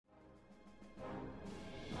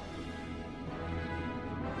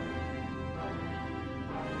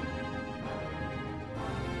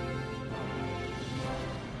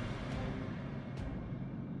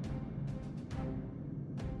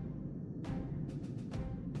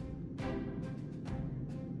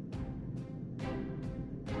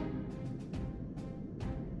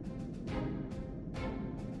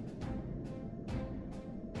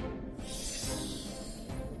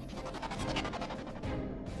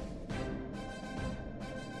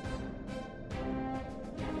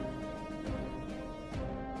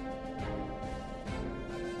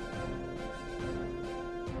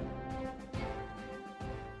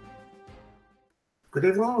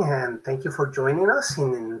good evening, and thank you for joining us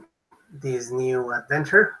in this new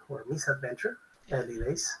adventure or misadventure. Early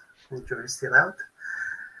days, the jury's still out.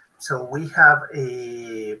 So we have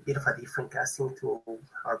a bit of a different casting to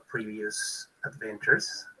our previous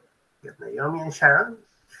adventures. We have Naomi and Sharon,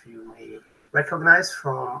 which you may recognize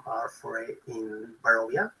from our foray in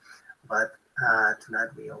Barovia. But tonight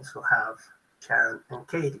we also have Sharon and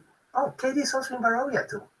Katie. Oh, Katie's also in Barovia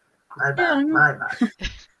too. My bad. My bad.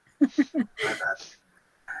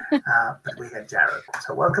 But we had Jared.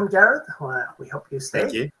 So welcome, Jared. We hope you stay.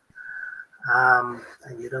 Thank you.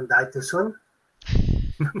 And you don't die too soon.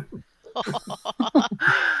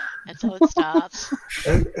 That's how it starts.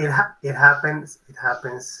 It happens. It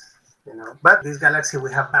happens. You know. But this galaxy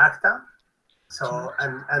we have Bacta. So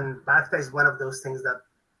and Bacta is one of those things that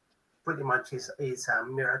pretty much is a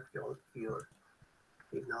miracle cure.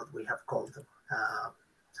 If not, we have cold.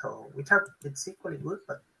 So which are it's equally good,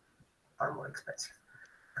 but are more expensive.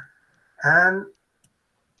 And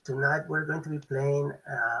tonight we're going to be playing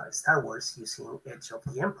Star Wars using Edge of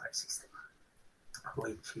the Empire system,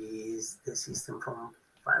 which is the system from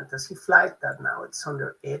Fantasy Flight that now it's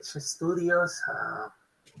under Edge Studios.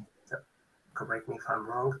 Correct me if I'm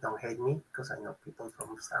wrong, don't hate me, because I know people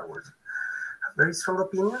from Star Wars have very strong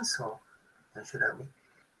opinions, so don't shoot at me.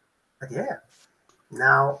 But yeah,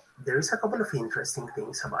 now there is a couple of interesting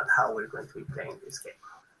things about how we're going to be playing this game.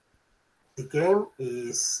 The game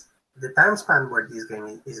is... The time span where this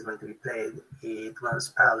game is going to be played, it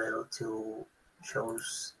runs parallel to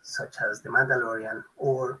shows such as The Mandalorian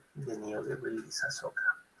or the newly released Ahsoka.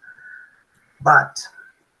 But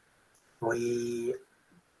we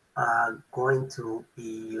are going to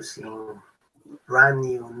be using brand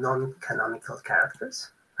new non-canonical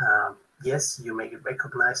characters. Yes, you may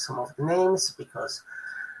recognize some of the names because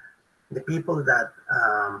the people that,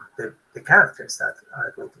 the characters that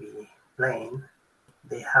are going to be playing,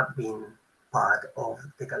 they have been part of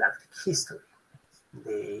the galactic history.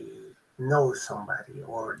 They know somebody,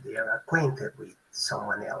 or they are acquainted with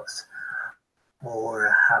someone else,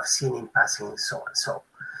 or have seen in passing, so and so.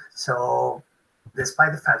 So,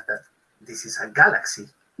 despite the fact that this is a galaxy,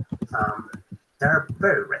 there are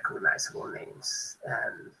very recognizable names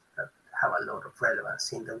and that have a lot of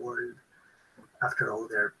relevance in the world. After all,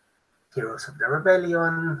 they're heroes of the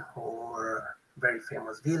rebellion or very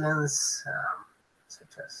famous villains.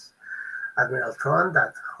 Such as Admiral Tron,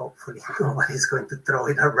 that hopefully nobody's going to throw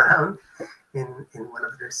it around in one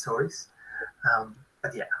of their stories.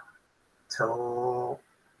 But yeah, so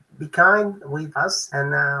be kind with us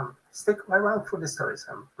and stick around for the stories.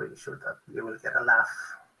 I'm pretty sure that you will get a laugh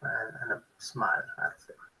and a smile out of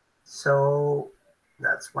them. So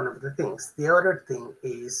that's one of the things. The other thing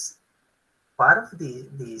is part of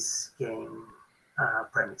this game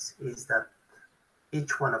premise is that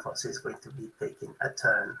each one of us is going to be taking a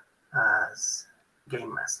turn as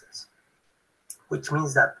game masters, which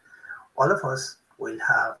means that all of us will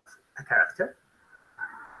have a character,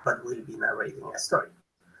 but we'll be narrating a story.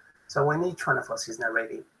 So when each one of us is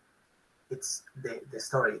narrating, it's the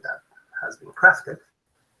story that has been crafted.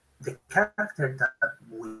 The character that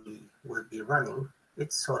we will be running,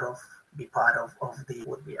 it's sort of be part of the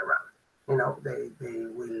would be around. You know, they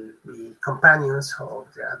will be companions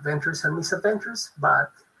of the adventures and misadventures,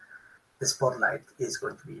 but the spotlight is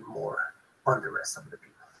going to be more on the rest of the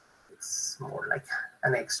people. It's more like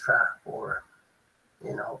an extra or,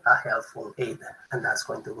 you know, a helpful aid. And that's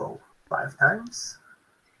going to go 5 times,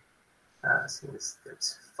 since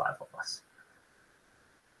there's 5 of us.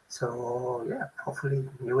 So, yeah, hopefully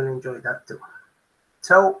you will enjoy that too.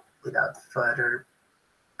 So, without further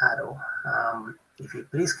ado, if you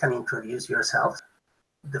please can introduce yourself.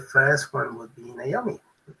 The first one would be Naomi,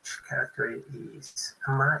 which character is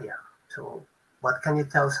Amaya. So what can you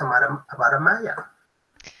tell us about Amaya?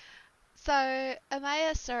 So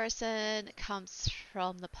Amaya Saracen comes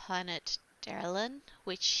from the planet Derelin,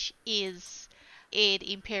 which is in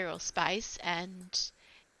Imperial space, and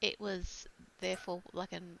it was therefore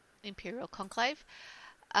like an Imperial conclave.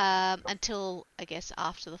 Until, I guess,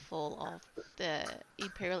 after the fall of the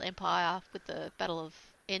Imperial Empire with the Battle of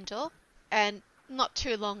Endor. And not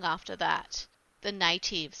too long after that, the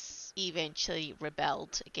natives eventually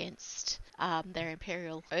rebelled against their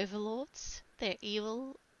Imperial overlords, their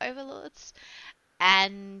evil overlords,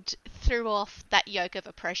 and threw off that yoke of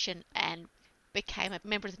oppression and became a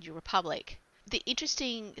member of the New Republic. The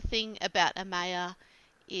interesting thing about Amaya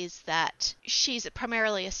is that she's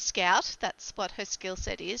primarily a scout. That's what her skill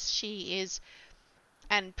set is. She is,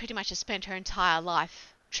 and pretty much has spent her entire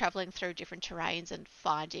life traveling through different terrains and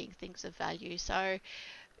finding things of value. So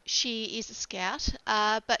she is a scout,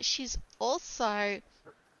 but she's also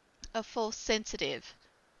a force sensitive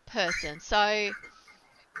person. So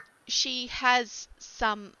she has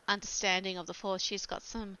some understanding of the force. She's got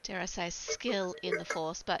some, dare I say, skill in the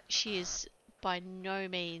force, but she is by no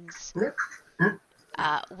means Yep. Mm.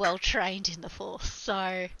 well trained in the force.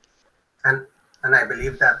 So And I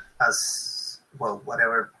believe that as well,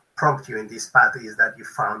 whatever prompted you in this path is that you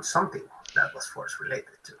found something that was force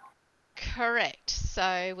related to. correct.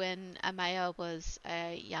 So when Amaya was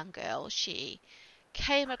a young girl, she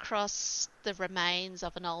came across the remains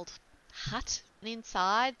of an old hut. And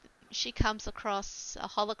inside, she comes across a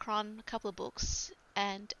holocron, a couple of books,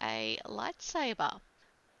 and a lightsaber.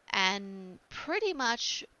 And pretty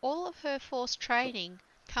much all of her force training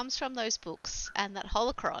comes from those books and that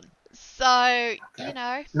holocron. So,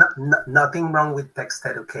 Okay. Nothing wrong with text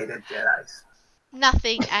educated Jedi's.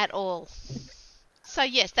 nothing at all. So,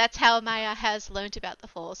 yes, that's how Maya has learnt about the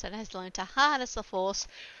force and has learnt to harness the force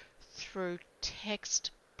through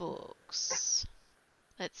textbooks.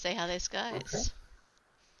 Let's see how this Okay. goes.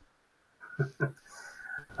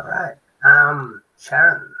 All right.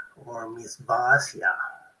 Sharon or Miss Basia.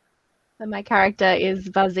 So my character is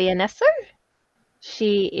Vazianesso.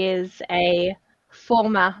 She is a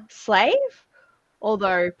former slave,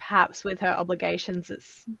 although perhaps with her obligations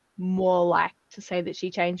it's more like to say that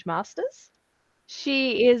she changed masters.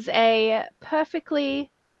 She is a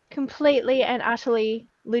perfectly, completely and utterly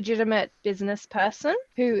legitimate business person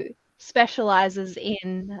who specializes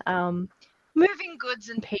in moving goods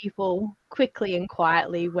and people quickly and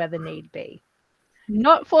quietly where the need be.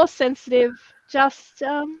 Not force sensitive, just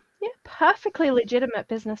perfectly legitimate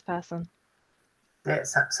business person. Yeah,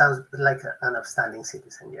 sounds like an upstanding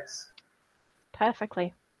citizen, yes.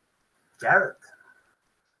 Perfectly. Jared.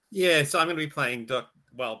 Yeah, so I'm going to be playing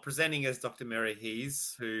presenting as Dr. Mary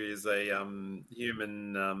Hees, who is a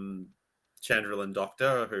human Chandrilan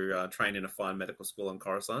doctor who trained in a fine medical school in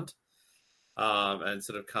Coruscant, and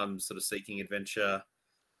sort of comes sort of seeking adventure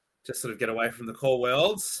to sort of get away from the core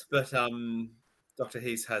worlds. But Dr.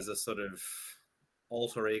 Hees has a sort of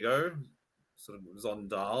alter ego, sort of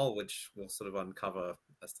Zondal, which we'll sort of uncover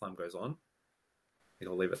as time goes on. I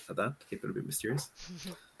think I'll leave it at that to keep it a bit mysterious.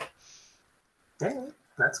 Yeah,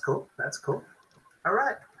 that's cool. That's cool. All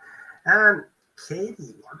right. And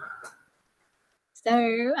Katie. So,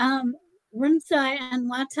 Rumsai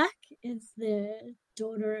Anwatak is the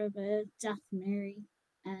daughter of a Dathmeri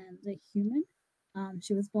and a human.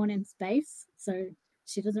 She was born in space, so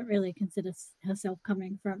she doesn't really consider herself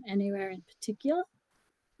coming from anywhere in particular.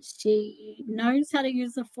 She knows how to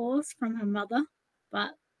use the Force from her mother,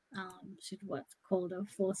 but she's what's called a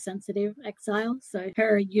Force-sensitive exile, so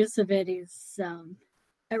her use of it is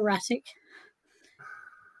erratic.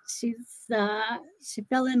 She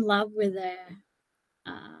fell in love with a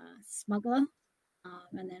smuggler,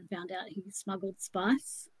 and then found out he smuggled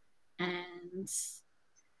spice. And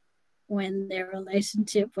when their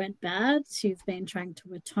relationship went bad, she's been trying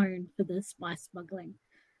to atone for the spice smuggling,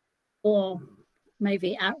 or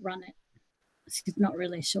maybe outrun it. She's not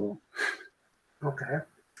really sure. Okay,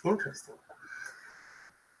 interesting.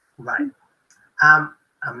 Right.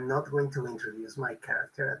 I'm not going to introduce my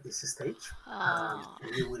character at this stage.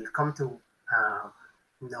 You will come to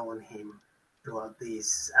know him throughout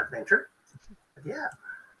this adventure. But yeah.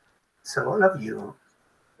 So all of you,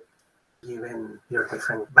 given your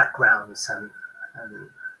different backgrounds and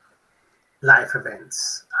life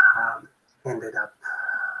events, ended up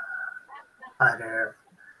either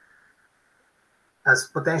as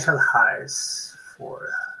potential hires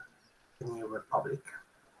for the New Republic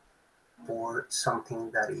or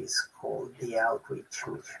something that is called the outreach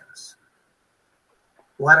missions.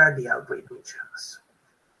 What are the outreach missions?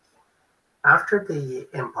 After the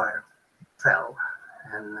Empire fell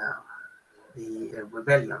and the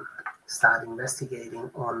rebellion started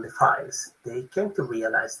investigating on the files, they came to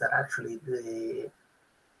realize that actually the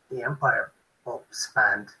Empire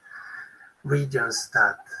spanned regions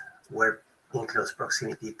that were in close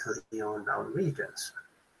proximity to the unknown regions,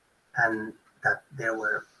 and that there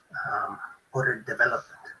were other developed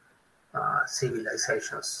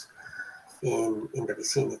civilizations in the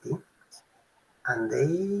vicinity,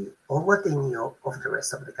 and all what they knew of the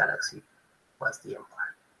rest of the galaxy was the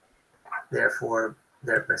Empire. Therefore,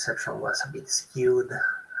 their perception was a bit skewed,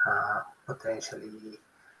 potentially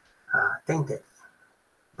tainted,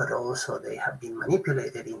 but also they have been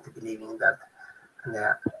manipulated into believing that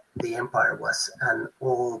the Empire was an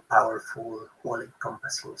all-powerful,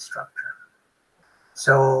 all-encompassing structure.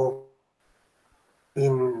 So,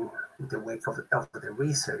 in the wake of the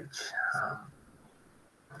research,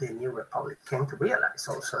 the New Republic came to realize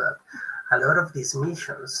also that a lot of these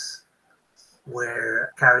missions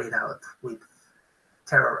were carried out with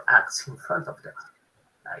terror acts in front of them,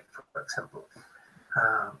 like, for example,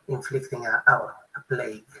 inflicting a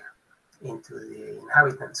plague into the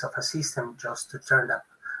inhabitants of a system just to turn up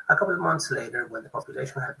a couple of months later when the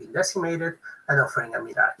population had been decimated and offering a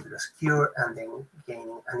miraculous cure and then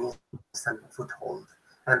gaining an instant foothold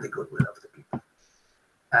and the goodwill of the people.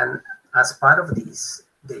 And as part of this,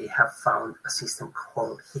 they have found a system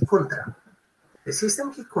called Hyquetran. The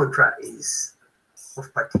system Hyquetran is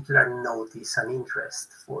of particular notice and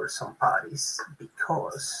interest for some parties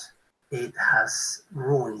because it has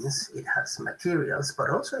ruins, it has materials, but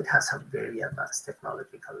also it has a very advanced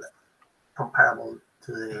technological level, comparable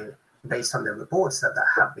to based on the reports that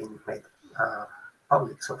have been made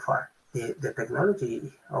public so far. The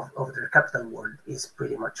technology of their capital world is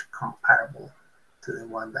pretty much comparable to the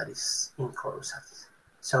one that is in Coruscant.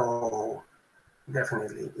 So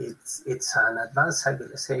definitely, it's an advanced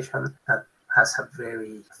civilization that has a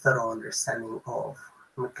very thorough understanding of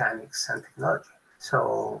mechanics and technology.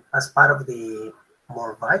 So as part of the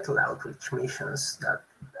more vital outreach missions that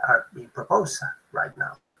are being proposed right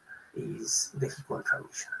now is the Hyquetran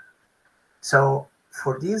mission. So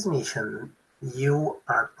for this mission, you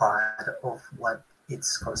are part of what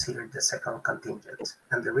it's considered the second contingent.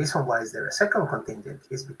 And the reason why is there a second contingent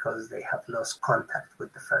is because they have lost contact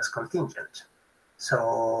with the first contingent.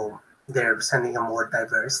 So they're sending a more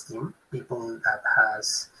diverse team, people that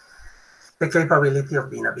has the capability of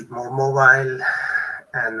being a bit more mobile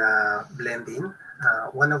and blend in.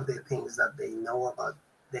 One of the things that they know about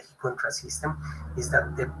the Hyquetran system is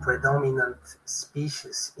that the predominant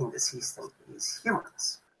species in the system is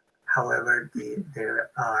humans. However, there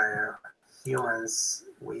are humans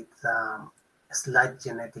with slight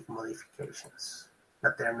genetic modifications,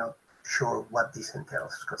 but they're not sure what this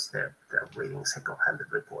entails because they're reading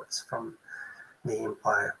second-handed reports from the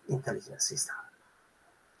Empire intelligence system.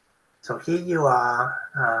 So here you are,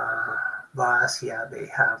 Vasia. They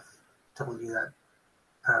have told you that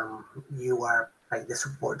you are like the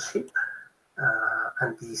support ship,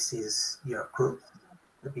 and this is your crew,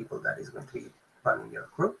 the people that is going to be running your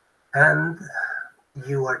crew, and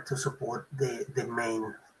you are to support the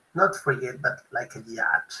main, not frigate, but like a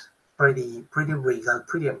yacht, pretty regal,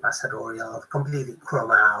 pretty ambassadorial, completely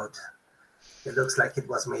chrome out. It looks like it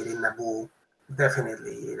was made in Naboo.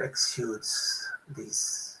 Definitely, it exudes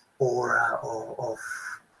this aura of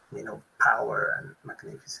power and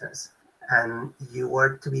magnificence. And you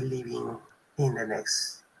are to be leaving in the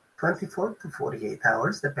next 24 to 48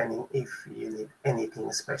 hours, depending if you need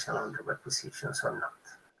anything special on the requisitions or not.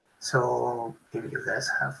 So if you guys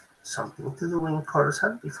have something to do in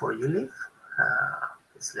Coruscant before you leave,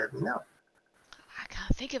 please let me know. I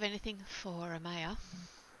can't think of anything for Amaya.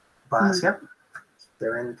 Basia, is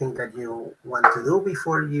there anything that you want to do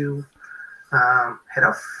before you head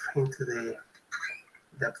off into the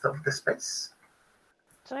depth of the space?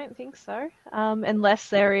 I don't think so, unless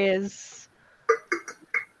there is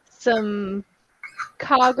some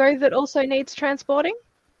cargo that also needs transporting.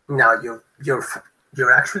 No,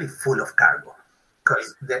 you're actually full of cargo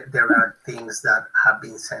because there are things that have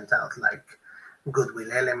been sent out like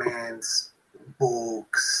goodwill elements,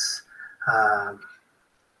 books,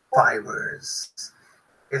 fibers,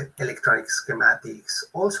 electronic schematics,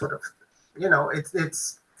 all sort of.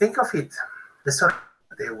 It's think of it the sort of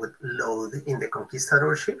they would load in the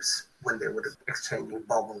conquistador ships when they were exchanging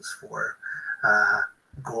bubbles for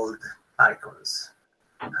gold icons.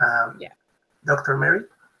 Dr. Mary,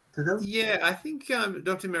 to do? Yeah, I think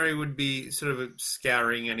Dr. Mary would be sort of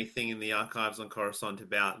scouring anything in the archives on Coruscant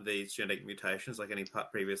about these genetic mutations, like any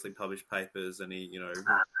previously published papers, any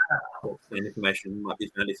information might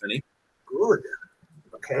be found, if any. Good.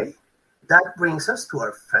 Okay. That brings us to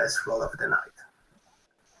our first roll of the night.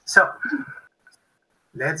 So,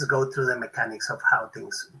 let's go through the mechanics of how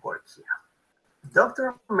things work here.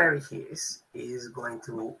 Dr. Mary Hughes is going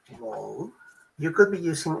to roll. You could be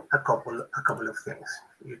using a couple of things.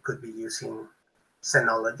 You could be using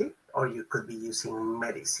xenology, or you could be using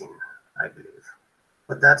medicine, I believe.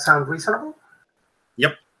 Would that sound reasonable?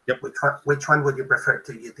 Yep. Which one would you prefer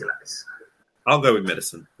to utilize? I'll go with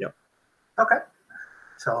medicine. Yep. Okay.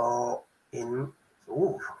 So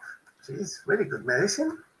really good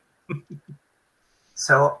medicine.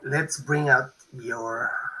 So let's bring out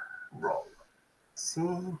your roll.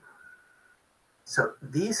 See. So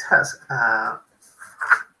this has a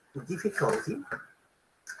difficulty.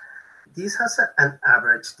 This has an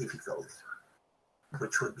average difficulty,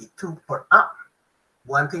 which would be 2 per up.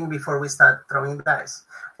 One thing before we start throwing dice,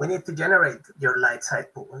 we need to generate your light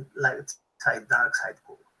side pool, light side, dark side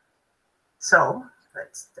pool. So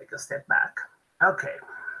let's take a step back. Okay,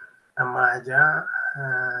 Amaya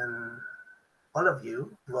and all of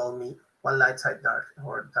you roll me one light side dark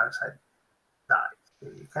or dark side die.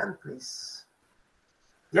 If you can, please.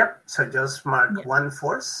 Yep, so just mark one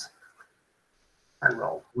force and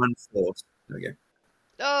roll. 1 force. There we go.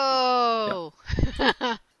 Oh!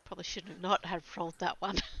 Probably shouldn't not have rolled that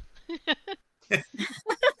one.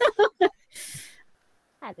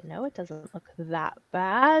 I don't know, it doesn't look that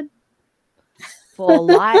bad. 4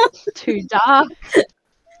 light, 2 dark.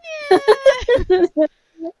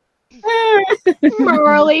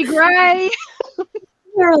 Morally grey.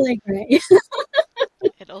 Morally grey.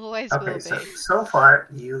 It always Okay, will be. so far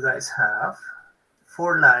you guys have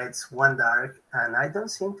 4 lights, 1 dark, and I don't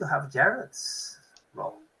seem to have Jared's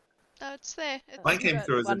roll. No, it's there. It's Mine came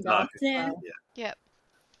through as a dark. Yeah. Yep.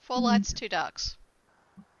 4 lights, 2 darks.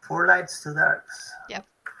 4 lights, 2 darks. Yep.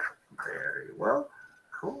 Very well.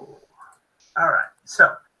 Cool. All right.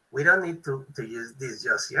 So we don't need to use this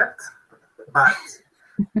just yet, but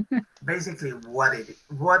basically what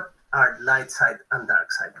are light side and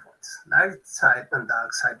dark side points? Light side and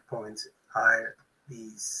dark side points are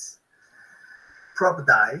these prop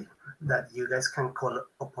die that you guys can call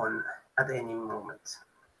upon at any moment.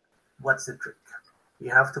 What's the trick? You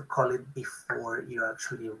have to call it before you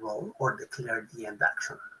actually roll or declare the end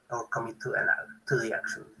action or commit to the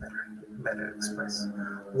action, better express.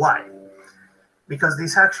 Why? Because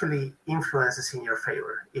this actually influences in your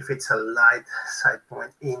favor. If it's a light side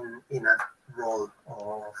point in a roll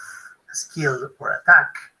of a skill or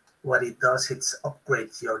attack, what it does is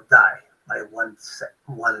upgrades your die by one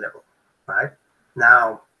level, right?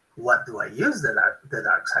 Now, what do I use the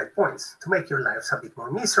dark side points? To make your lives a bit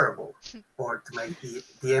more miserable or to make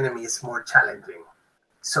the enemies more challenging.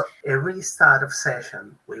 So every start of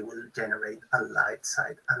session, we will generate a light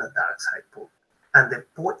side and a dark side pool. And the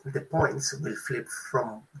points will flip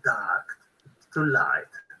from dark to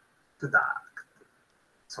light to dark,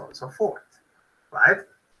 so on and so forth, right?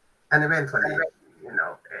 And eventually,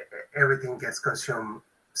 everything gets consumed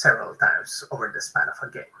several times over the span of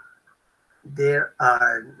a game. There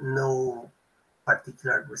are no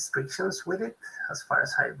particular restrictions with it, as far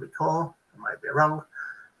as I recall. I might be wrong,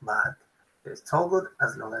 but it's all good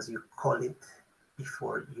as long as you call it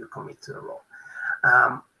before you commit to the roll.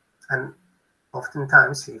 And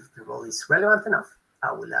oftentimes, if the roll is relevant enough,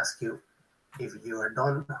 I will ask you if you are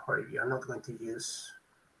done or if you're not going to use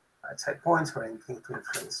outside points or anything to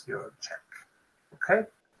influence your check. Okay?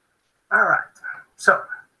 All right. So,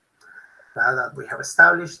 now that we have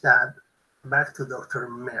established that, back to Dr.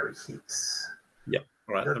 Mary Hicks. Yeah.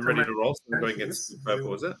 All right. I'm ready to roll. So I'm going against 2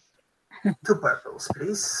 purple, is it? 2 purples,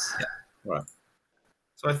 please. Yeah. All right.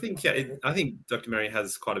 So I think Dr. Mary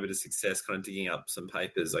has quite a bit of success kind of digging up some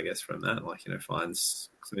papers, I guess, from that, finds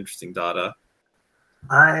some interesting data.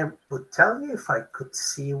 I would tell you if I could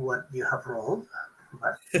see what you have rolled,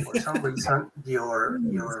 but for some reason your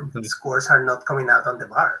scores are not coming out on the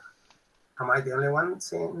bar. Am I the only one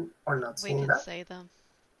seeing or not We seeing can that? see them.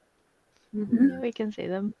 Yeah, we can see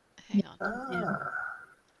them. Hang on.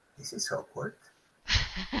 This is awkward.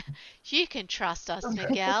 You can trust us,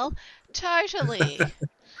 Miguel. Totally.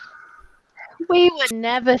 We would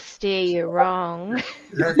never steer you wrong.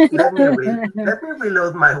 Let me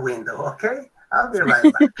reload my window, okay? I'll be right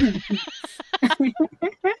back.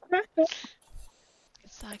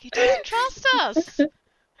 It's like he doesn't trust us.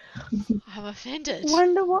 I'm offended.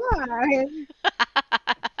 Wonder why.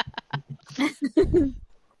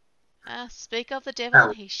 Speak of the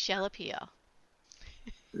devil, he shall appear.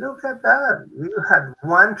 Look at that. You had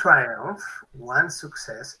 1 triumph, 1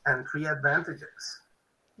 success, and 3 advantages.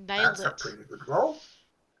 Nailed That's it. a pretty good roll.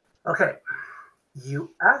 Okay.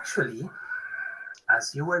 You actually,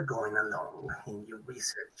 as you were going along in your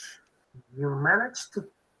research, you managed to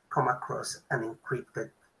come across an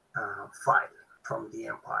encrypted file from the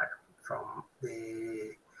Empire, from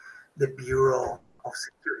the Bureau of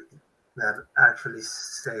Security, that actually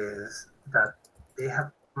says that they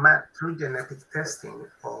have mapped through genetic testing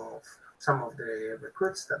of some of the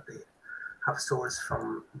recruits that they have sourced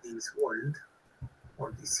from this world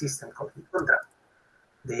or this system called Hyquetran.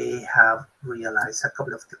 They have realized a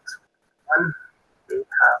couple of things. One, they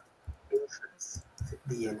have ancient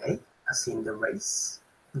DNA, as in the race.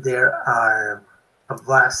 There are a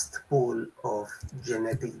vast pool of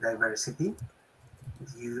genetic diversity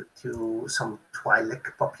due to some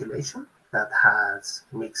Twi'lek population that has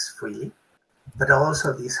mixed freely. But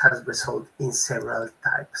also this has resulted in several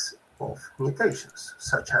types of mutations,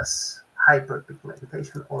 such as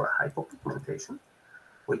hyperpigmentation or hypopigmentation,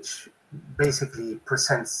 which basically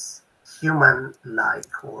presents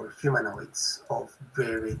human-like or humanoids of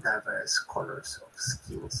very diverse colors of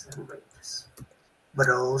skins and ranges. But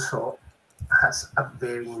also has a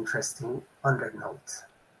very interesting undernote.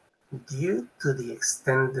 Due to the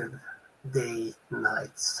extended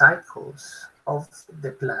day-night cycles of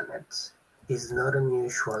the planet, it's not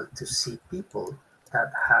unusual to see people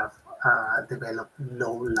that have developed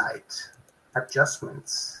low light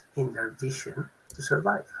adjustments in their vision to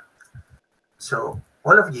survive. So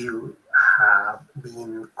all of you have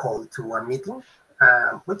been called to a meeting,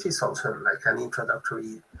 which is also like an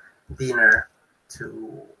introductory dinner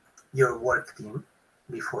to your work team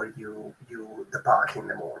before you depart in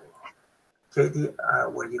the morning. Katie,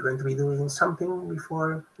 were you going to be doing something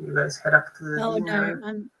before you guys head up to the Oh dinner?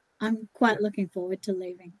 no, I'm quite looking forward to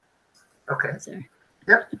leaving. Okay. So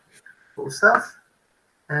Yep. Cool stuff.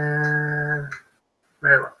 And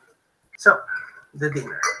very well. So the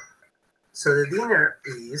dinner. So the dinner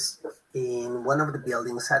is in one of the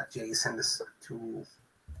buildings adjacent to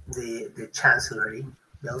the Chancellery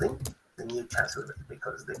building, the new Chancellery,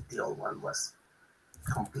 because the old one was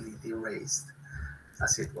completely razed,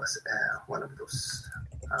 as it was one of those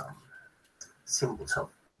um, symbols of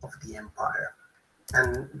the empire.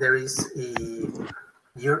 And there is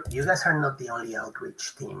you guys are not the only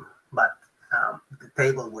outreach team, but the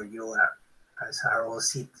table where you are all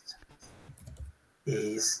seated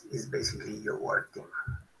is basically your work team.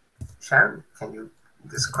 Sharon, can you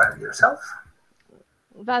describe yourself?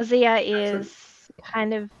 Vazia is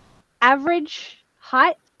kind of average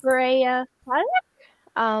height for a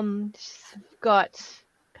pilot. She's got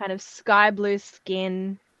kind of sky blue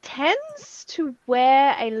skin. Tends to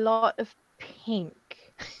wear a lot of pink.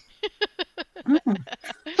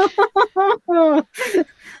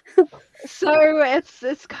 So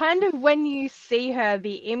it's kind of when you see her,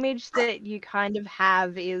 the image that you kind of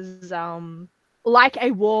have is like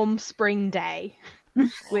a warm spring day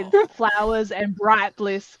with flowers and bright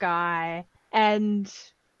blue sky, and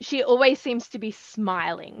she always seems to be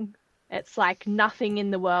smiling. It's like nothing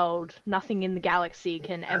in the world, nothing in the galaxy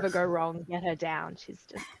can ever go wrong, get her down. She's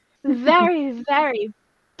just very, very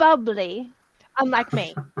bubbly, unlike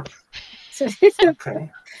me. so she's a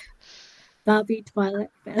Okay, Barbie Twilight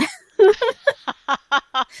better.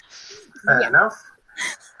 fair Yeah. enough.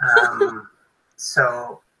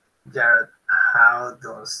 So, Jared, how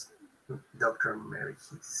does Dr. Mary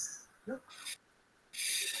Keys look?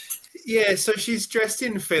 Yeah, so she's dressed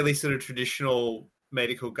in fairly sort of traditional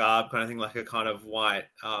medical garb kind of thing, like a kind of white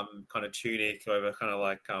kind of tunic over kind of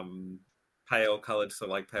like pale coloured, sort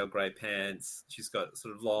of like pale grey pants. She's got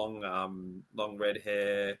sort of long red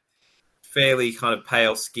hair, fairly kind of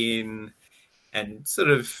pale skin, and sort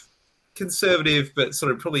of conservative, but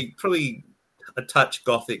sort of probably a touch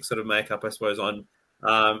gothic sort of makeup, I suppose, on,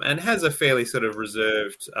 and has a fairly sort of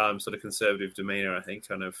reserved, sort of conservative demeanor. I think,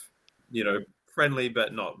 kind of, friendly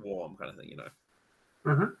but not warm, kind of thing.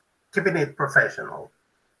 Mm-hmm. Keeping it professional.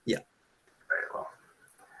 Yeah. Very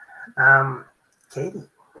well. Katie.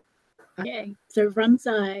 Okay, so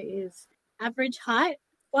Runsai is average height,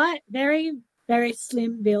 quite very, very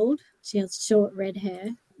slim build. She has short red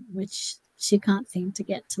hair, which she can't seem to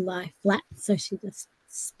get to lie flat, so she just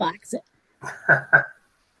spikes it.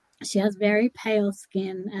 She has very pale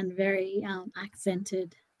skin and very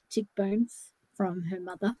accented cheekbones from her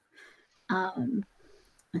mother. And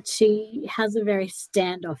she has a very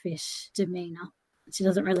standoffish demeanor. She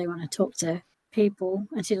doesn't really want to talk to people,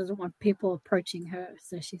 and she doesn't want people approaching her,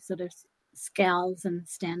 so she sort of scowls and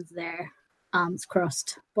stands there, arms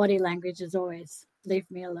crossed. Body language is always leave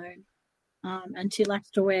me alone. And she likes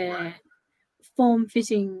to wear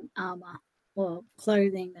form-fitting armor or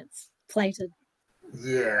clothing that's plated.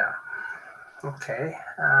 Yeah. Okay.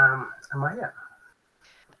 Amaya.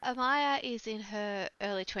 Amaya is in her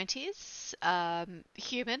early 20s,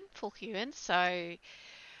 full human, so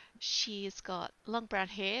she's got long brown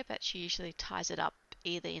hair, but she usually ties it up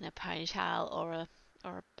either in a ponytail or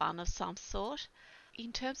a bun of some sort.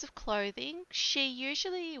 In terms of clothing, she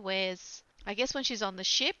usually wears, I guess when she's on the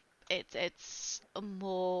ship, it's a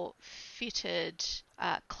more fitted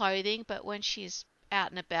clothing, but when she's out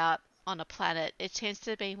and about on a planet, it tends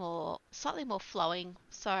to be slightly more flowing.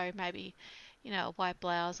 So maybe, a white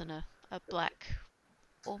blouse and a black,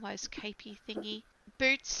 almost capey thingy.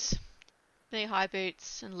 Boots, knee-high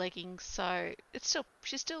boots and leggings. So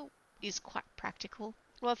she still is quite practical.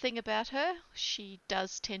 One thing about her, she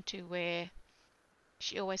does tend to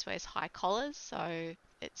she always wears high collars, so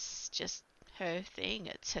it's just her thing.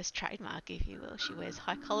 It's her trademark, if you will. She wears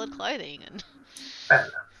high-collared clothing. Fair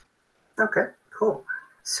enough. Okay, cool.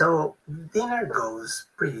 So dinner goes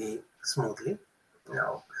pretty smoothly.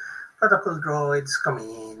 Protocol droids come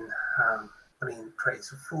in, bring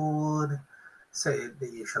trays of food, say the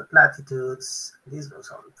usual platitudes. This goes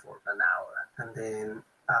on for an hour. And then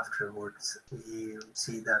afterwards, you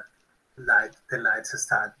see that the lights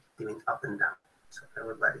start dimming up and down. So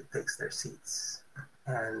everybody takes their seats.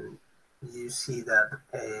 And you see that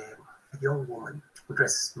a young woman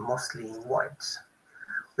dressed mostly in white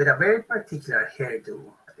with a very particular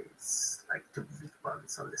hairdo. It's like two big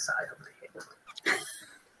buns on the side of the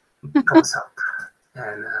head. Comes up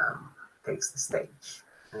and takes the stage.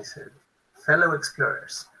 And he said, "Fellow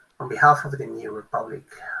explorers, on behalf of the New Republic,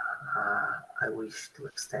 I wish to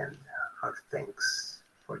extend our thanks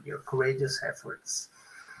for your courageous efforts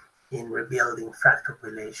in rebuilding fractured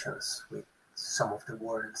relations with some of the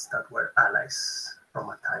worlds that were allies from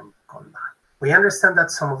a time gone by. We understand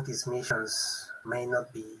that some of these missions may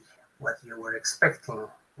not be what you were expecting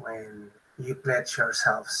when you pledged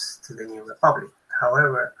yourselves to the New Republic.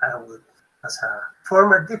 However, I would, as a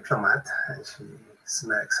former diplomat," and she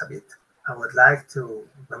smirks a bit, "I would like to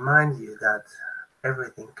remind you that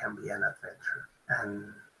everything can be an adventure.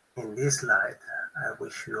 And in this light, I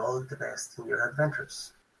wish you all the best in your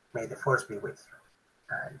adventures. May the force be with you."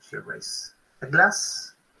 And she raises a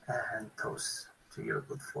glass and toasts to your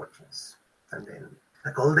good fortunes. And then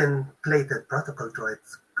a golden-plated protocol droid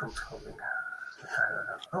comes holding.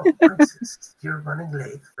 "Oh, Princess, you're running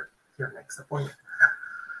late for your next appointment."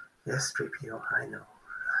 "Yes, 3PO, I know."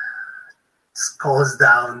 Skulls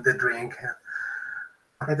down the drink.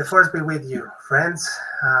 "May the force be with you, friends.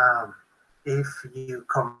 If you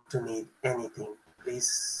come to need anything,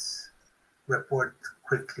 please report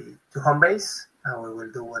quickly to home base, and we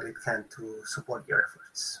will do what it can to support your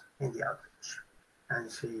efforts in the outreach."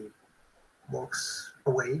 And she walks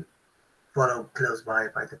away, followed close by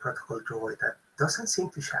the protocol droid that doesn't seem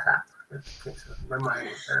to shut up. It keeps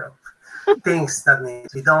reminding her of things that need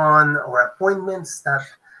to be done or appointments that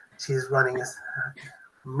she's running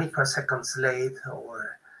microseconds late,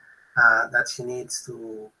 or that she needs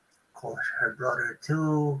to call her brother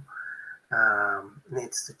too,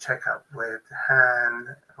 needs to check up with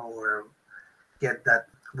Han, or get that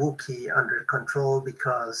Wookiee under control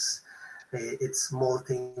because it's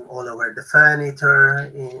molting all over the furniture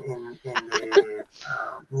in the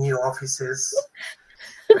new offices,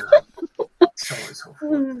 so on and so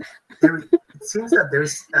forth. It seems that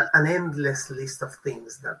there's an endless list of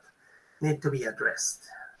things that need to be addressed.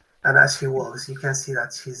 And as she walks, you can see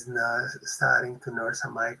that she's starting to nurse a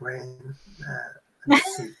migraine. And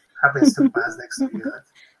she happens to pass next to you.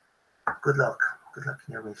 Good luck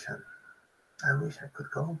in your mission. I wish I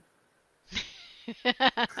could go."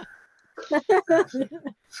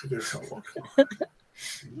 She keeps on walking.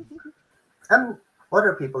 And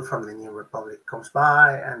other people from the New Republic comes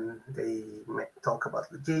by, and they talk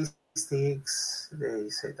about logistics. They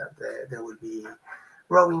say that there will be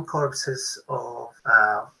rowing corpses of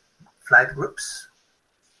flight groups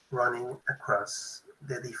running across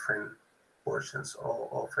the different portions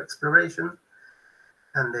of exploration.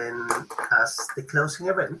 And then as the closing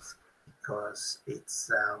event, because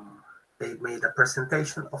it's they made a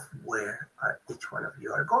presentation of where each one of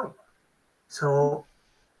you are going. So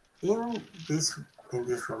in this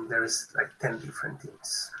room, there is like 10 different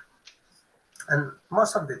teams. And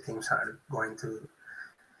most of the teams are going to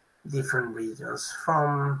different regions,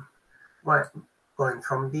 from going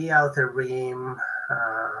from the outer rim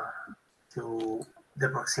to the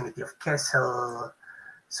proximity of Kessel.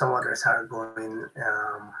 Some others are going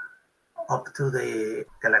up to the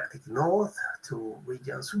galactic north, to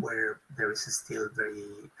regions where there is still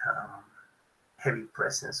very heavy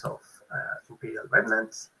presence of Imperial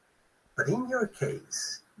remnants. But in your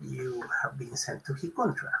case, you have been sent to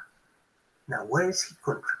Hyquetran. Now, where is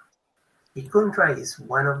Hyquetran? Hyquetran is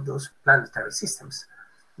one of those planetary systems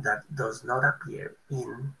that does not appear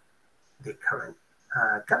in the current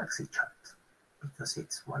galaxy chart, because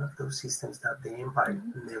it's one of those systems that the Empire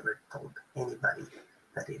never told anybody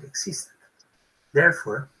that it existed.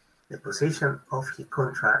 Therefore, the position of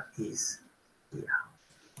Hyquetran is here,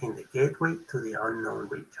 in the gateway to the unknown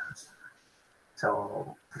regions.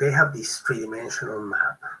 So they have this three-dimensional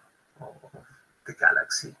map of the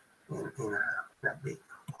galaxy in a big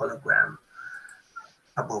hologram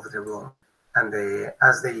above the room. And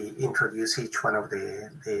as they introduce each one of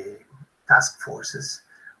the task forces,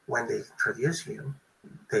 when they introduce you,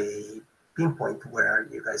 they pinpoint where are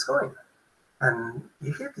you guys going. And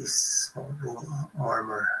you hear this small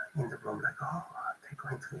murmur in the room, like, "Oh, they're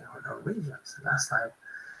going to the unknown regions. Last time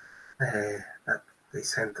that they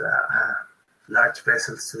sent large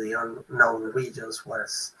vessels to the unknown regions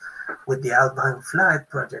was with the outbound flight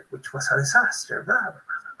project, which was a disaster, blah, blah,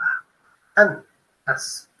 blah, blah." And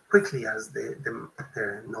as quickly as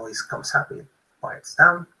the noise comes up, it quiets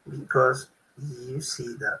down, because you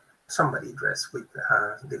see that somebody dressed with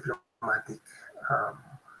diplomatic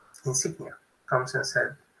insignia comes and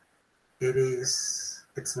said,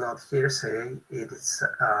 it's not hearsay, it is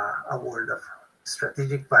a word of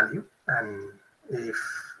strategic value, and if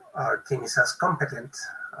our team is as competent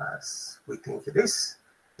as we think it is,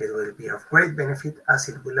 it will be of great benefit as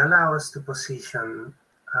it will allow us to position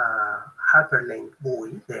a hyperlink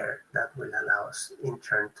buoy there that will allow us in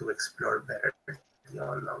turn to explore better the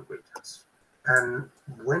unknown regions. And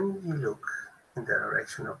when you look in the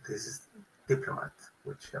direction of this diplomat,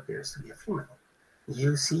 which appears to be a female,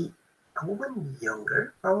 you see a woman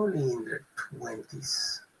younger, probably in their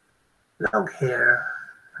 20s, long hair,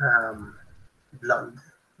 blonde,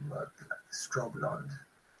 but like straw blonde,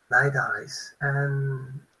 light eyes,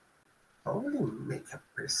 and probably make a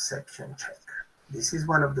perception check. This is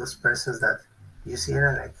one of those persons that you see and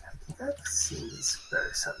are like, I think I've seen this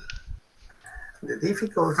person. The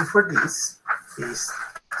difficulty for this is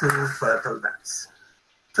 2 purple dice.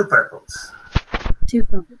 2 purples. 2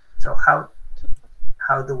 purple. So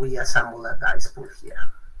how do we assemble a dice pool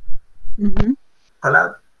here? Mm-hmm. Call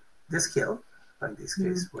out the skill. In this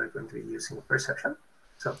case, we're going to be using perception.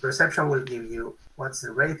 So perception will give you what's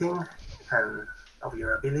the rating and of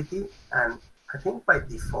your ability, and I think by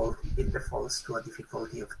default it defaults to a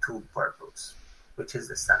difficulty of 2 purples, which is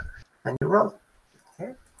the standard. And you roll.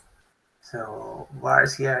 Okay. So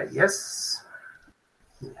Varsia, yes.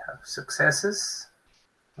 You have successes.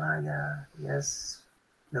 Maya, yes.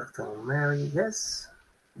 Dr. Mary, yes.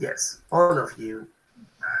 Yes. All of you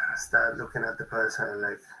start looking at the person and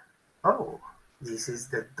like, oh, this is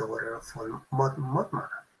the daughter of Motma.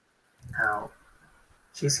 Now,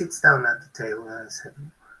 she sits down at the table and said,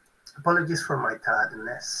 apologies for my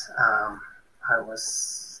tardiness. I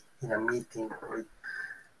was in a meeting with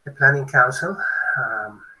the planning council.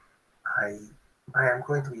 I am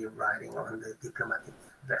going to be riding on the diplomatic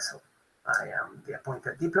vessel. I am the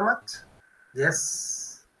appointed diplomat.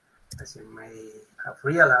 Yes, as you may have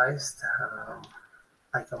realized,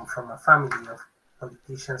 I come from a family of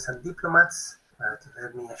politicians and diplomats. But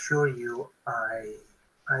let me assure you, I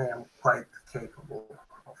am quite capable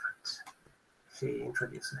of it. She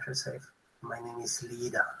introduces herself. My name is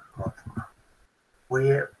Lida Motma.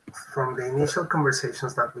 From the initial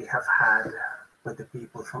conversations that we have had with the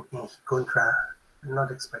people from Hyquetran, not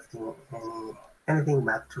expecting anything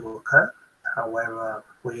bad to occur. However,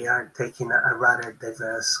 we are taking a rather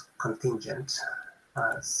diverse contingent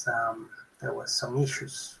as there was some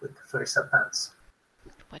issues with the first advance.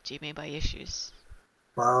 What do you mean by issues?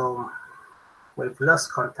 Well, we've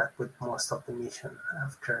lost contact with most of the mission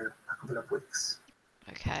after a couple of weeks.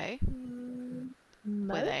 Okay.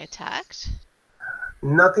 Were they attacked?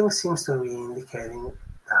 Nothing seems to be indicating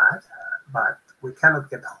that, but we cannot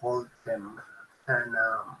get hold of them. And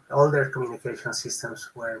all their communication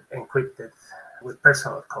systems were encrypted with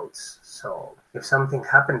personal codes. So if something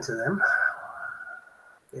happened to them,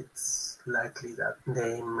 it's likely that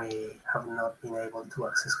they may have not been able to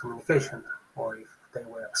access communication, or if they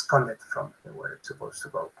were absconded from where they were supposed to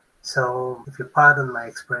go. So if you pardon my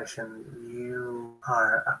expression, you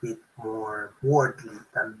are a bit more worldly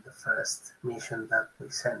than the first mission that we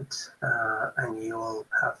sent, and you all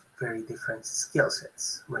have very different skill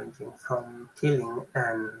sets, ranging from healing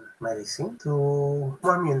and medicine to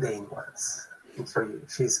more mundane ones. So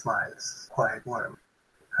she smiles, quite warm.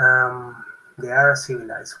 They are a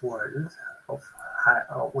civilized world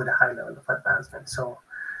with a high level of advancement. So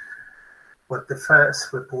what the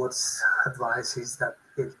first reports advise is that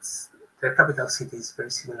their capital city is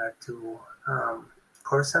very similar to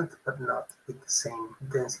Coruscant, but not with the same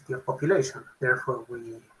density of population. Therefore,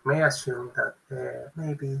 we may assume that there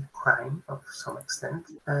may be crime of some extent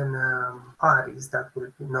and parties that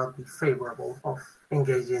will not be favorable of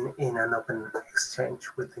engaging in an open exchange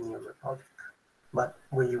with the New Republic. But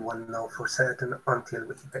we won't know for certain until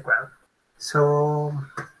we hit the ground. So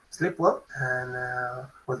sleep well, and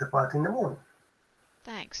we'll depart in the morning.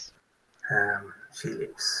 Thanks. She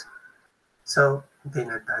leaves. So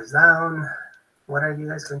dinner dies down. What are you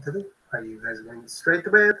guys going to do? Are you guys going straight to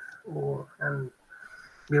bed, and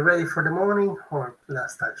be ready for the morning, or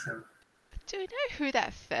last action? Do we know who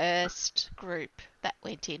that first group that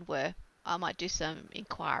went in were? I might do some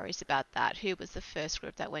inquiries about that. Who was the first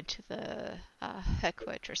group that went to the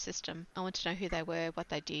Hyquetran system? I want to know who they were, what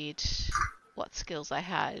they did, what skills they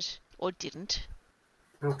had or didn't.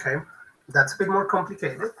 Okay, that's a bit more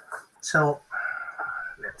complicated. So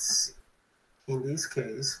let's see. In this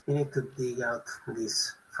case, you need to dig out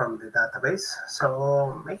this from the database.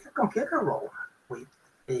 So make a computer roll with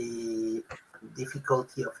a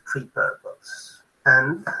difficulty of 3 purples.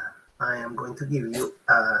 And I am going to give you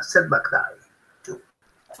a setback die, too.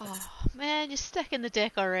 Oh, man, you're stuck in the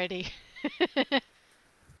deck already.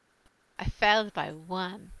 failed by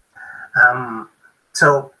 1.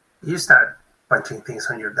 So you start punching things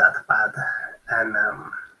on your data pad, and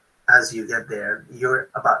as you get there, you're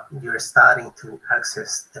starting to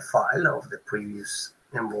access the file of the previous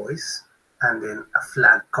Envoys, and then a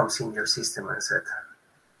flag comes in your system and said,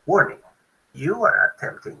 "Warning: you are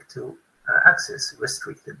attempting to access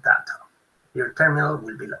restricted data. Your terminal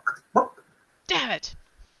will be locked." Boop. Damn it!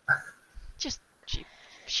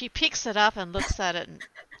 She picks it up and looks at it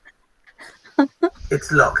and...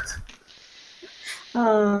 It's locked.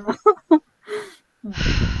 Oh.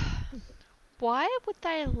 Why would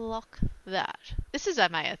they lock that? This is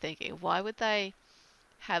Amaya thinking. Why would they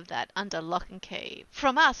have that under lock and key?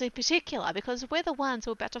 From us in particular, because we're the ones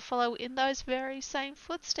who are about to follow in those very same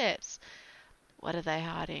footsteps. What are they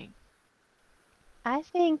hiding? I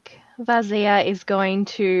think Vazia is going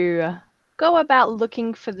to go about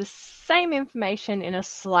looking for the same information in a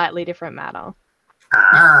slightly different manner.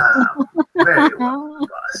 Very well,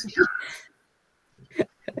 Vazia.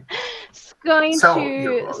 It's going So to...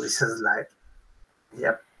 your voice is like,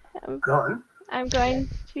 yep, go on. I'm going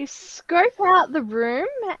to scope out the room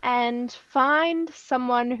and find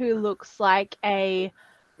someone who looks like a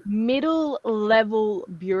middle-level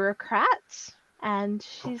bureaucrat, and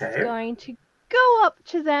she's going to go up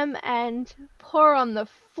to them and pour on the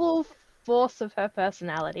full force of her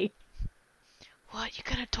personality. What,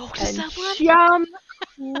 you're going to talk to and someone? Charm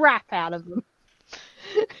crap out of them.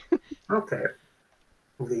 Okay.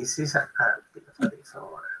 This is a bit of a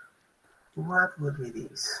different one. What would be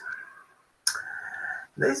this?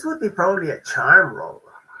 This would be probably a charm roll.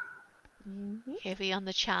 Heavy on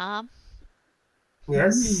the charm.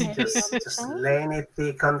 Yes, just laying it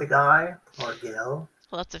thick on the guy or girl.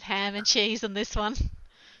 Lots of ham and cheese on this one.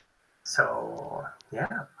 So,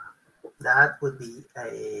 yeah, that would be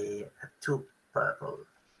a 2 purple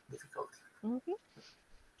difficulty. Mm-hmm.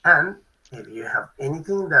 And if you have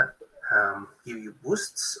anything that give you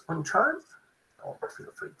boosts on charm,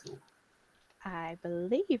 feel free to. I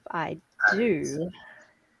believe I do.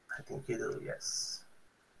 I think you do, yes.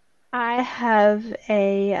 I have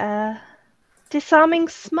a disarming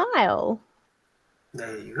smile.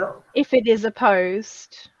 There you go. If it is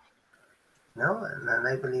opposed. No, and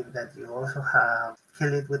I believe that you also have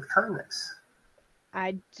kill it with kindness.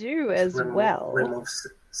 I do as well. Removes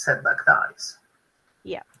setback dice.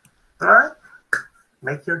 Yeah. All right.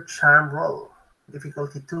 Make your charm roll.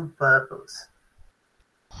 Difficulty 2 purples.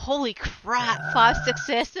 Holy crap, 5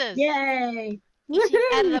 successes. Yay! Eating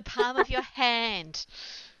out of the palm of your hand.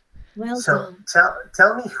 Well So done.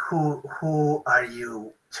 tell me who are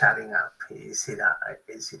you chatting up? Is it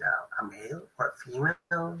a male or a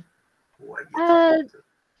female? Who are you talking to?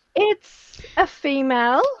 It's a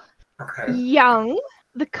female, Okay. young,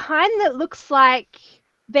 the kind that looks like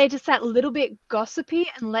they're just that little bit gossipy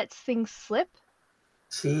and lets things slip.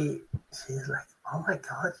 She's like, "Oh my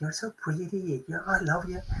God, you're so pretty. Yeah, I love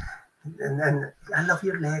you. And then I love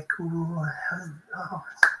your leg. Ooh, oh,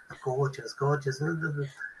 gorgeous.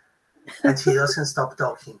 And she doesn't stop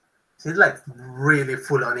talking. She's like really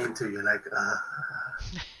full on into you, like,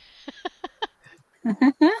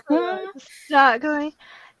 Start going,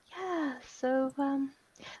 yeah, so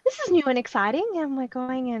this is new and exciting, and we're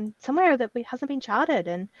going in somewhere that hasn't been charted.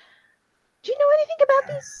 And do you know anything about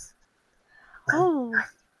this? yes. Well, Oh,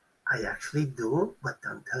 I actually do, but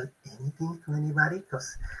don't tell anything to anybody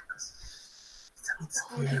because it's a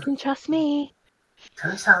bit you scary. can trust me.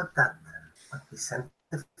 Turns out that when we sent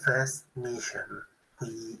the first mission,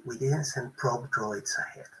 we didn't send probe droids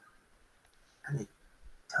ahead. And it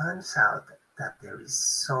turns out that there is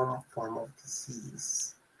some form of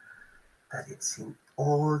disease that it's in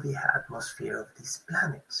all the atmosphere of this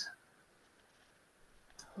planet.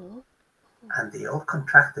 Oh. And they all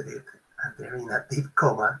contracted it, and they're in a deep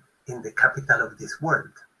coma in the capital of this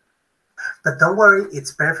world. But don't worry,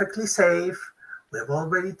 it's perfectly safe. We've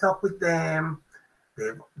already talked with them.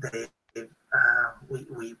 We've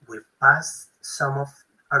passed some of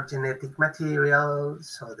our genetic material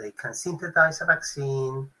so they can synthesize a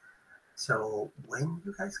vaccine. So when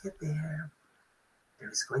you guys get there, there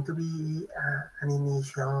is going to be an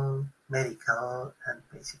initial medical, and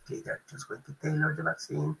basically they're just going to tailor the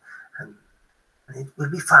vaccine, and it will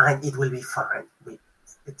be fine. It will be fine.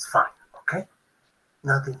 It's fine, okay?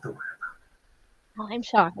 Nothing to worry about. I'm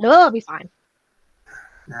sure it'll be fine.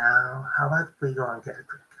 Now, how about we go and get a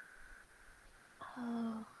drink?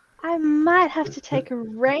 Oh, I might have to take a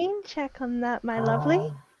rain check on that, my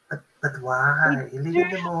lovely. But why? We Leave do in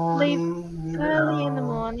the morning. Early in the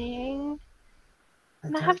morning.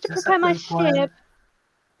 And I Just- have to just a prepare my quick one. ship.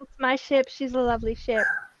 It's my ship. She's a lovely ship.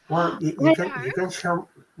 Well, you can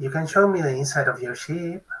show me the inside of your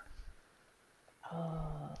ship.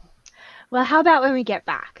 Oh. Well, how about when we get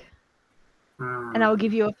back? And I'll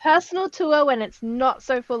give you a personal tour when it's not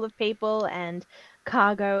so full of people and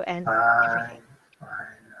cargo and everything.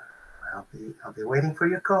 Fine. I'll be waiting for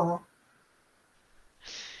your call.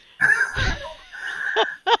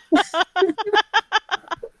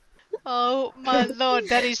 Oh my lord,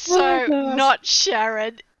 that is so Oh, gosh. not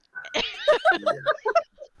Sharon.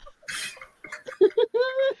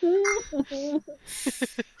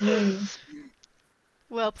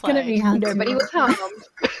 Well It's gonna be played. hard. Nobody to was harmed.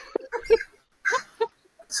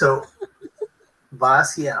 So,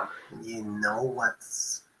 Basia, you know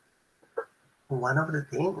what's one of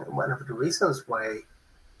the reasons why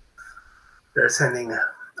they're sending,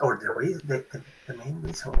 or the main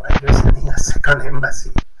reason why they're sending a second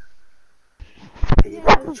embassy. Are you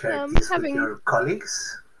able to share this with your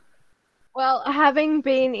colleagues? Well, having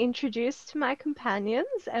been introduced to my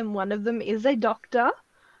companions, and one of them is a doctor,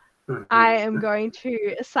 Mhm. I am going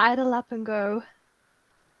to sidle up and go,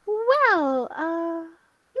 well,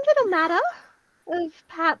 little matter of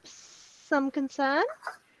perhaps some concern.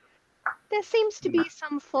 There seems to be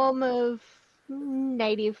some form of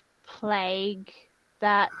native plague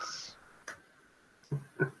that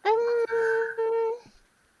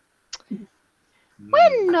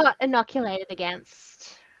we're not inoculated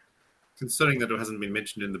against. Considering that it hasn't been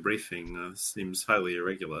mentioned in the briefing, seems highly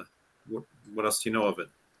irregular. What else do you know of it?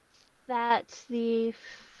 That the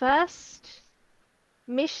first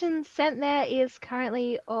mission sent there is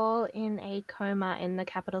currently all in a coma in the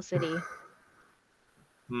capital city.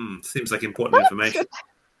 Seems like important information.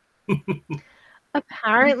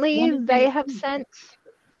 Apparently, they have sent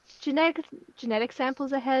genetic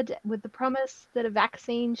samples ahead with the promise that a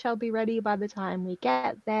vaccine shall be ready by the time we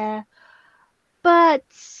get there. But,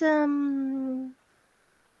 oh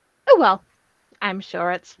well, I'm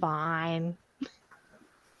sure it's fine.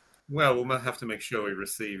 Well, we'll have to make sure we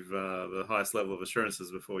receive the highest level of assurances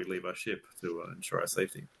before we leave our ship to ensure our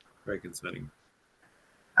safety. Very concerning.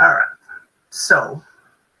 All right. So,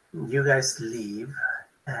 you guys leave,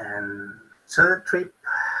 and so the trip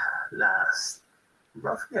lasts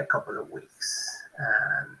roughly a couple of weeks,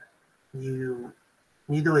 and you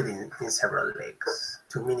do it in several legs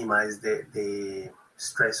to minimize the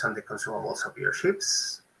stress on the consumables of your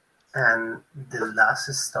ships. And the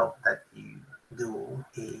last stop that you do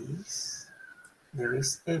is there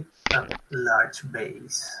is a large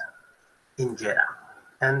base in Jeddah,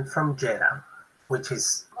 and from Jeddah, which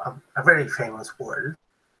is a very famous world.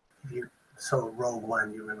 If you saw Rogue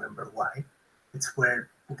One, you remember why. It's where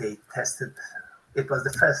they tested. It was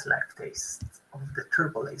the first life test of the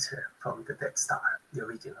turbo laser from the Death Star, the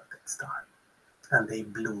original Death Star, and they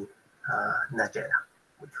blew Najera,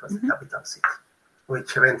 which was the capital city,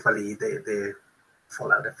 which eventually the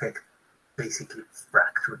fallout effect basically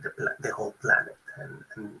fractured the whole planet,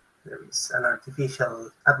 and there is an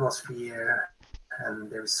artificial atmosphere, and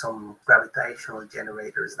there is some gravitational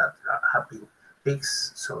generators that have been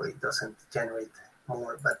fixed so it doesn't generate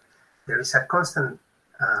more, but there is a constant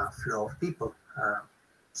flow of people.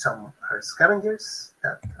 Some are scavengers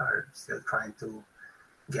that are still trying to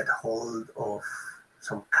get hold of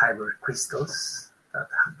some kyber crystals that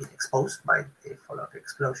have been exposed by the fallout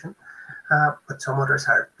explosion. But some others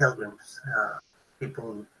are pilgrims,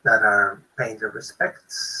 people that are paying their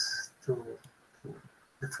respects to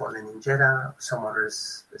the fallen in Jeddah. Some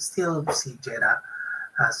others still see Jeddah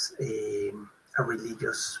as a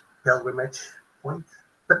religious pilgrimage point.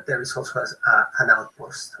 But there is also an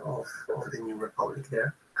outpost of the New Republic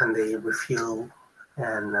there, and they refuel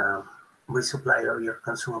and resupply all your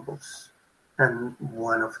consumables. And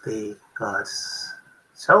one of the gods.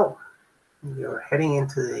 So, you're heading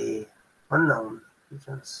into the unknown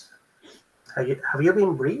regions. Have you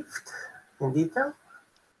been briefed in detail?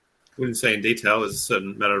 Wouldn't say in detail. There's a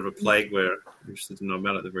certain matter of a plague we're interested to know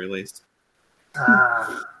about at the very least.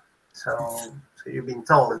 So you've been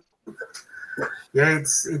told. Yeah,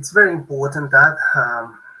 it's very important that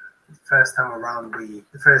the first time around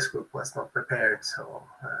the first group was not prepared, so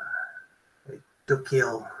they took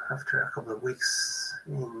ill after a couple of weeks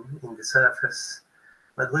in the surface.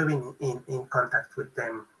 But we've been in contact with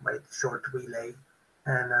them by short relay,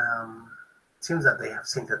 and it seems that they have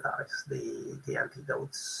synthesized the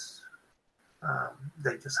antidotes.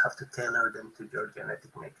 They just have to tailor them to your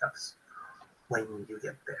genetic makeups when you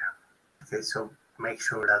get there. Okay, so make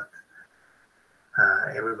sure that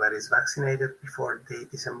everybody's vaccinated before they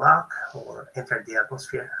disembark or enter the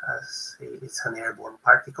atmosphere, as it's an airborne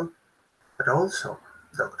particle. But also,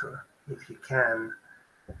 Doctor, if you can,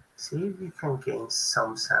 see if you can gain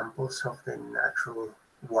some samples of the natural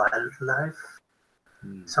wildlife.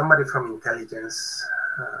 Somebody from intelligence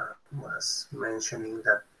was mentioning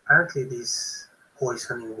that apparently these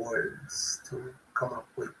poisoning words to come up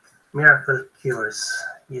with miracle cures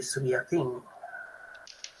used to be a thing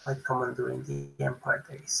quite common during the Empire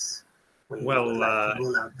days. We would like to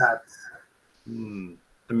rule out that.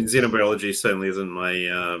 I mean, xenobiology certainly isn't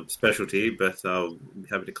my specialty, but I'll be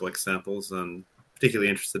happy to collect samples, and particularly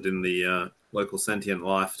interested in the local sentient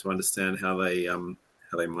life to understand how they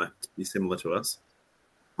might be similar to us.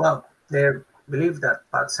 Well, they believe that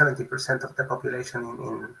about 70% of the population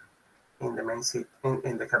in the main city,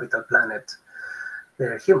 in the capital planet,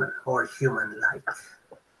 they're human or human-like.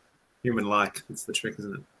 Human-like, that's the trick,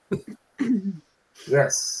 isn't it?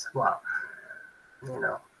 Yes, well,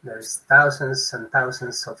 there's thousands and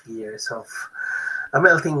thousands of years of a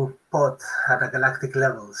melting pot at a galactic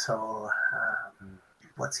level. So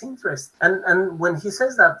what's interesting, and when he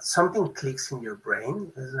says that something clicks in your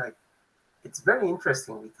brain, it's very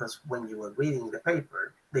interesting, because when you were reading the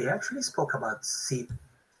paper, they actually spoke about seed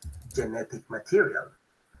genetic material.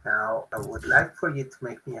 Now, I would like for you to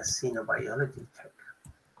make me a xenobiology check,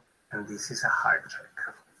 and this is a hard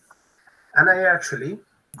check. And I actually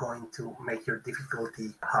going to make your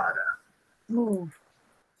difficulty harder. Ooh.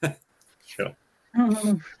 Sure. I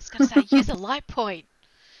was going to say, use a light point.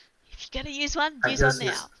 If you're going to use one, use one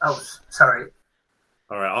now. Sorry.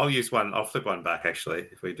 All right, I'll use one. I'll flip one back, actually,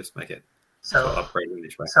 if we just make it upgrade in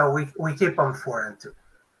this way. So we keep on 4 and 2,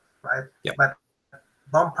 right? Yep. But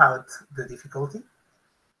bump out the difficulty.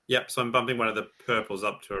 Yep, so I'm bumping one of the purples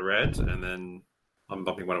up to a red, and then I'm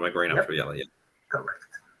bumping one of my green up to a yellow. Yeah. Correct.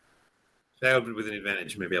 Failed with an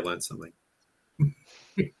advantage. Maybe I learned something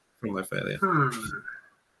from my failure.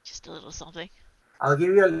 Just a little something. I'll give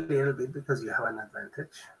you a little bit because you have an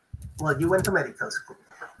advantage. Well, you went to medical school.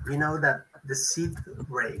 You know that the seed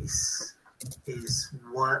race is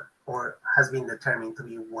one, or has been determined to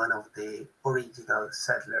be one of the original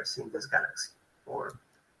settlers in this galaxy, or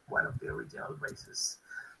one of the original races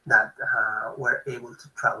that were able to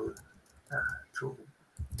travel through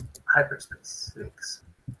hyperspace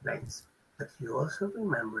lanes. But you also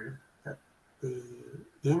remember that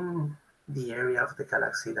in the area of the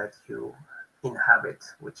galaxy that you inhabit,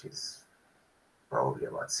 which is probably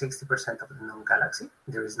about 60% of the known galaxy,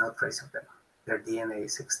 there is no trace of them. Their DNA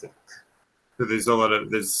is extinct. So there's a lot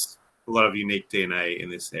of unique DNA in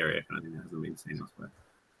this area, kind of thing that hasn't been seen elsewhere.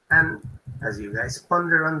 And as you guys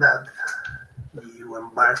ponder on that, you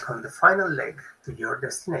embark on the final leg to your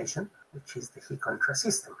destination, which is the Hyquetran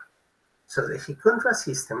system. So the Hyquetran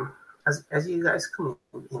system, as you guys come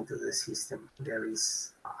into the system, there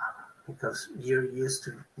is, because you're used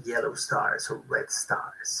to yellow stars or red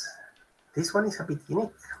stars, this one is a bit unique.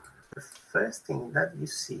 The first thing that you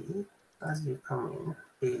see as you come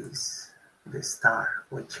in is the star,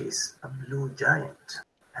 which is a blue giant,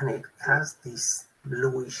 and it has this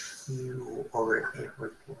bluish hue over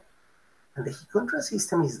everything. And the Hyquetran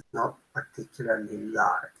system is not particularly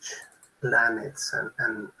large. Planets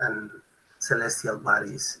and celestial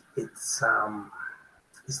bodies, it's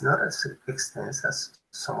not as extensive as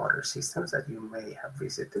some other systems that you may have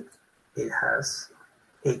visited. It has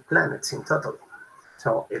 8 planets in total.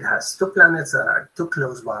 So it has 2 planets that are too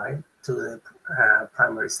close by to the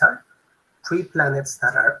primary star, 3 planets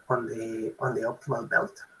that are on the optimal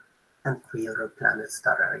belt, and 3 other planets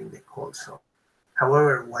that are in the cold zone.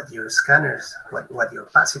 However, what your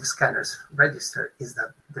passive scanners register is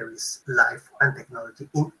that there is life and technology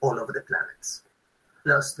in all of the planets.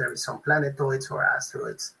 Plus, there is some planetoids or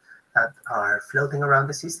asteroids that are floating around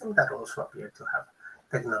the system that also appear to have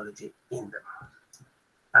technology in them.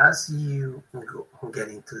 As you get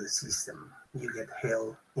into the system, you get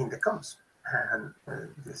hailed in the comms, and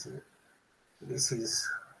this is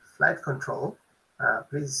flight control.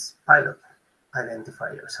 Please, pilot,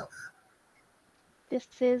 identify yourself. This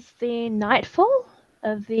is the nightfall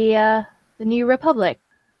of the New Republic.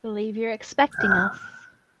 Believe you're expecting us.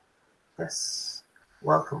 Yes.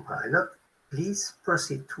 Welcome, pilot. Please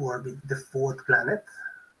proceed to orbit the 4th planet,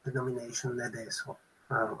 denomination Nedeso.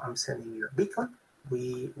 I'm sending you a beacon.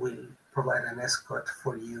 We will provide an escort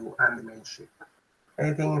for you and the main ship.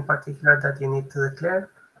 Anything in particular that you need to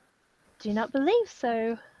declare? Do not believe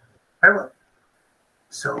so. Very well.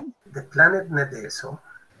 So, the planet Nedeso,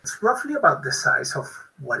 it's roughly about the size of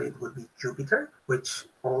what it would be Jupiter, which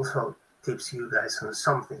also tips you guys on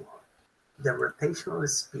something. The rotational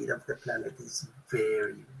speed of the planet is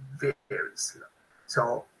very, very slow.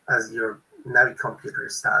 So as your Navi computer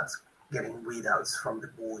starts getting readouts from the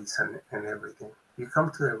buoys and everything, you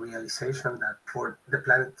come to the realization that for the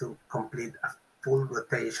planet to complete a full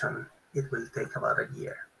rotation, it will take about a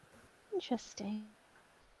year. Interesting.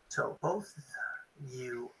 So both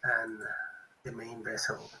you and the main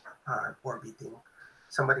vessel are orbiting,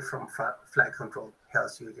 somebody from flight control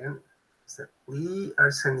tells you again that we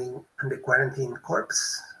are sending the quarantine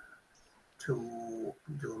corpse to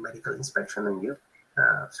do medical inspection on you,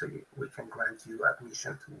 we can grant you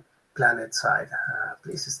admission to planet side.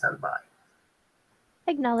 Please stand by.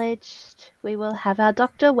 Acknowledged. We will have our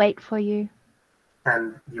doctor wait for you.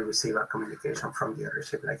 And you receive a communication from the other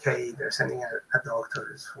ship, like, hey, they're sending a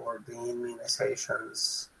doctor for the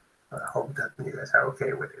immunizations. I hope that you guys are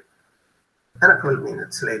okay with it. And a couple of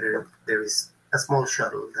minutes later, there is a small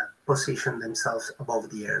shuttle that position themselves above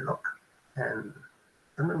the airlock. And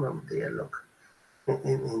I don't remember the airlock.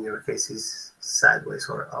 In your case, is sideways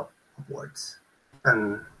or upwards.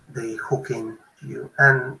 And they hook in you.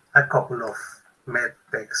 And a couple of med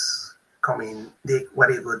techs come in,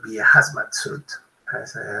 what it would be a hazmat suit. I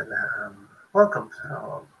said, welcome.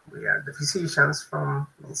 We are the physicians from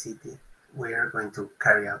the city. We are going to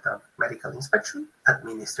carry out a medical inspection,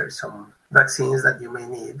 administer some vaccines that you may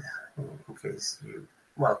need in case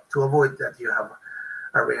to avoid that you have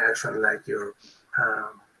a reaction like your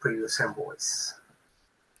previous envoys.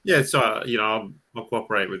 Yeah, so I'll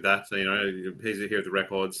cooperate with that. Here's here are the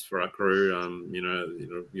records for our crew.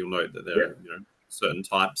 You'll note that there are certain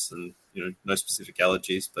types and no specific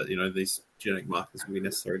allergies, but these genetic markers will be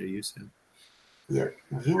necessary to use. Yeah,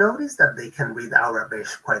 you notice that they can read Arabic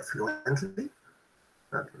quite fluently.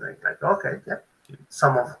 Okay, yeah.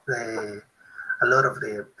 A lot of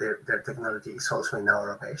their technology is also in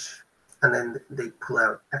Arabic, and then they pull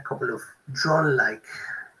out a couple of drone-like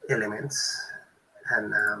elements,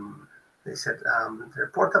 and they said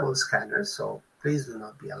they're portable scanners, so please do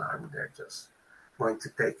not be alarmed. They're just going to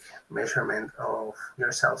take measurement of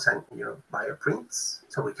yourselves and your bioprints,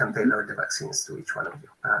 so we can tailor the vaccines to each one of you.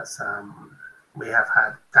 As we have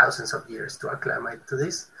had thousands of years to acclimate to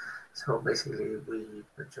this, so basically we're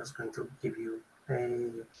just going to give you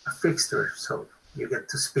a fixture, so you get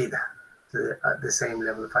to speed to the same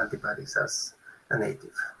level of antibodies as a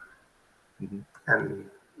native. Mm-hmm. And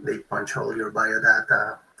they punch all your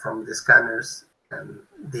biodata from the scanners, and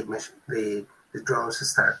the drones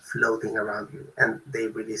start floating around you, and they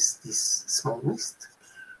release this small mist.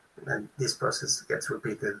 And this process gets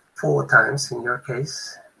repeated 4 times in your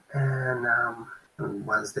case. And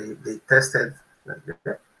once they tested and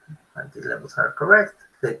the levels are correct,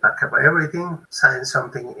 they pack up everything, sign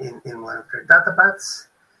something in one of their data pads.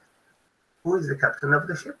 Who is the captain of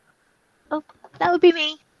the ship? Oh, that would be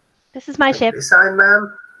me. This is my ship. Sign,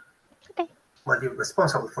 ma'am. Okay. Well, you're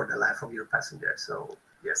responsible for the life of your passengers, so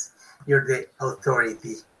yes, you're the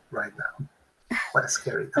authority right now. What a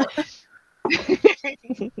scary thought.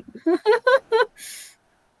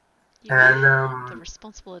 The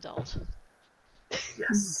responsible adult.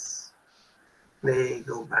 Yes. They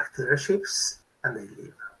go back to their ships and they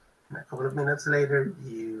leave. And a couple of minutes later,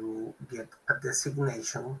 you get a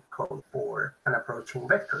designation code for an approaching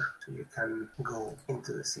vector, so you can go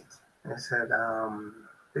into the city. I said,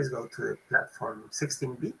 please go to the platform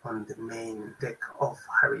 16B on the main deck of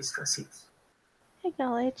Hyquetran City.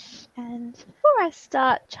 Acknowledge. And before I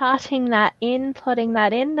start plotting that in,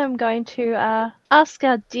 I'm going to ask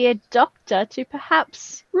our dear doctor to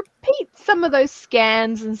perhaps repeat some of those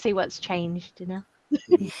scans and see what's changed,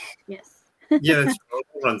 Yes. Yeah, that's true.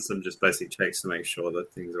 I'll run some just basic checks to make sure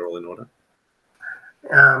that things are all in order.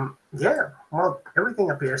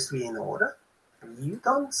 Everything appears to be in order. You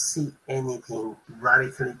don't see anything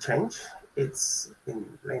radically change. It's, in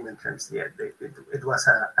layman terms, it was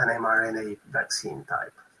an mRNA vaccine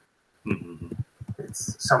type. Mm-hmm.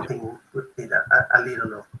 It's something with a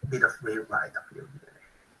little bit of rewrite of your DNA.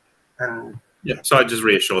 And so I just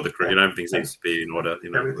reassure the crew, everything seems to be in order.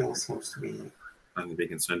 Everything seems to be. Nothing to be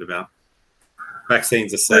concerned about.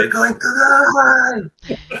 Vaccines are safe. We're going to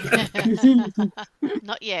die!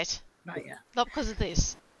 Not yet. Not yet. Not because of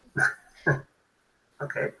this.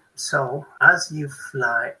 Okay, so as you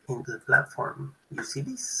fly into the platform, you see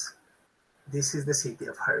this. This is the city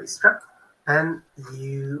of Hyquetran, and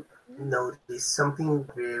you notice something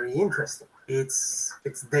very interesting. It's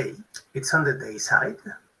day. It's on the day side,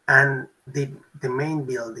 and the main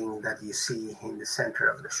building that you see in the center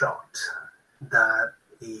of the shot, that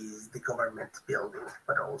is the government building,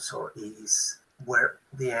 but also is where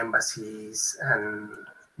the embassy is, and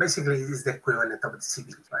basically is the equivalent of the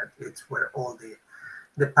city, right? It's where all the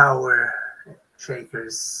power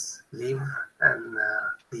shakers live, and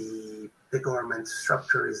the government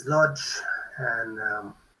structure is lodged, and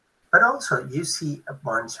but also you see a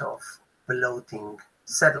bunch of floating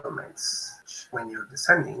settlements. When you're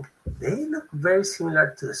descending, they look very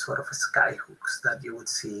similar to the sort of skyhooks that you would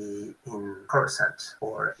see in Coruscant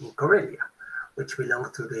or in Corellia, which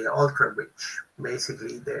belong to the ultra rich.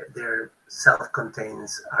 Basically, their self-contained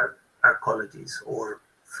arcologies or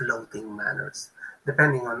floating manors,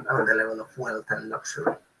 depending on the level of wealth and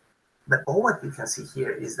luxury. But all what you can see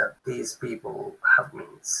here is that these people have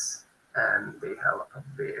means and they have a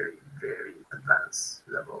very, very advanced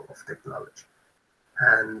level of technology.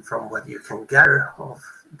 And from what you can gather of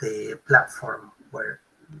the platform where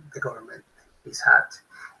the government is at,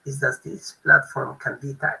 is that this platform can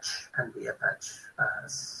detach and be attached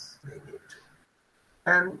as they need to.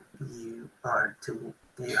 And you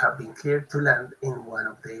have been cleared to land in one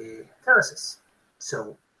of the terraces.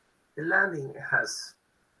 So the landing has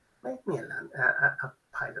made me a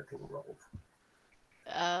piloting role.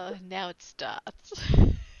 Now it starts.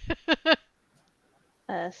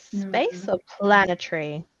 Space or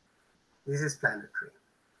planetary? This is planetary.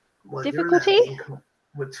 Well, Difficulty? you're landing,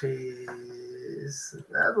 which is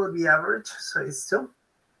that would be average, so it's two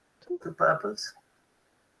purples.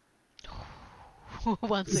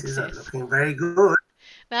 One This is success. looking very good.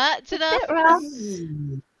 That's enough.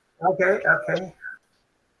 Okay.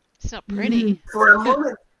 It's not pretty. For a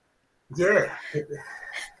moment, yeah, it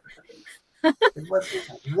was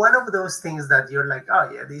one of those things that you're like,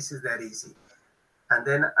 oh yeah, this is that easy. And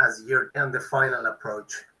then as you're on the final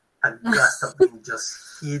approach, a gust of wind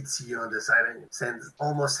just hits you on the side and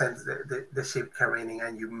almost sends the ship careening,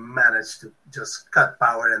 and you manage to just cut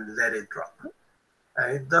power and let it drop.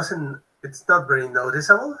 And it's not very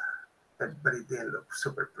noticeable, but it didn't look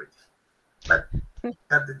super pretty. But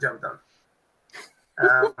got the job done.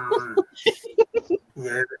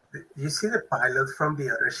 Yeah, you see the pilot from the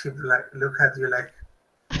other ship look at you like,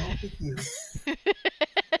 oh, with you.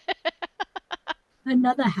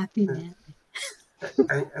 Another happy man.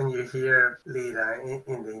 And you hear Lita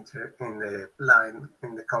in the line,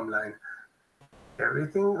 in the comm line.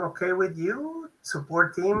 Everything okay with you,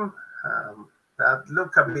 support team? That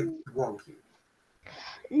look a bit wonky.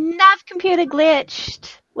 Nav computer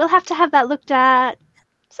glitched. We'll have to have that looked at.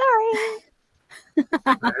 Sorry.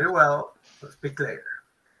 Very well. Let's be clear.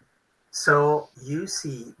 So you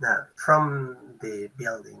see that from the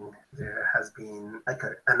building there has been like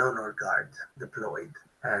an honor guard deployed,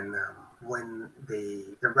 and when the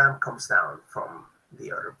ramp comes down from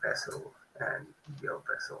the other vessel and your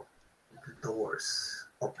vessel, the doors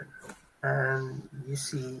open, and you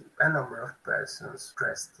see a number of persons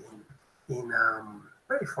dressed in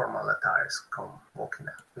very formal attires come walking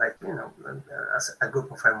out, like as a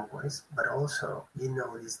group of envoys. But also you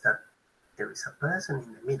notice that there is a person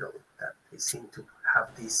in the middle that they seem to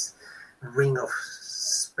have this ring of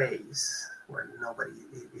space where nobody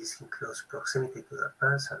is in close proximity to that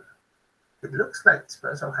person. It looks like this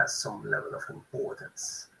person has some level of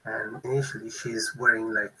importance. And initially she's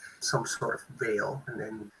wearing like some sort of veil, and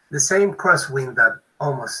then the same crosswind that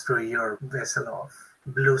almost threw your vessel off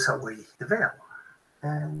blows away the veil.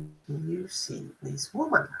 And you see this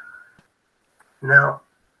woman. Now,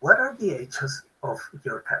 what are the ages of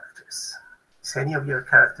your characters? Is any of your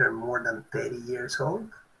character more than 30 years old?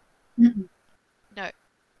 Mm-mm. No.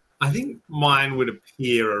 I think mine would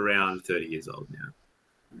appear around 30 years old now.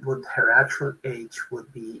 Would her actual age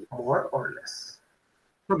would be more or less?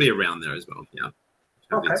 Probably around there as well, yeah. Have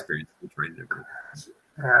the Okay. experience and training and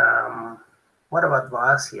everything. What about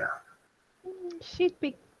Vasia? She'd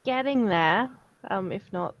be getting there,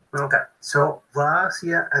 if not. Okay, so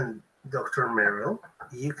Vasia and Dr. Merrill,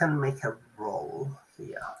 you can make a roll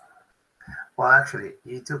here. Well, actually,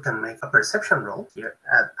 you two can make a perception roll here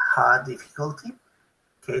at hard difficulty.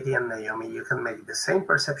 Katie and Naomi, you can make the same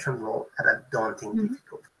perception roll at a daunting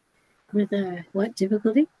difficulty. With a what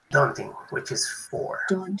difficulty? Daunting, which is 4.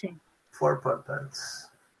 Daunting. 4 purples.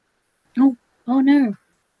 Oh no.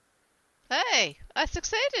 Hey, I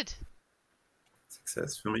succeeded.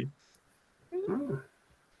 Success for me.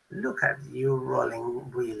 Look at you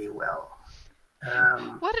rolling really well.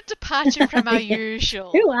 What a departure from our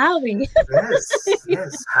usual. Who are we?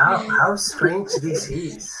 Yes. How strange this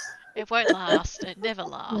is. It won't last. It never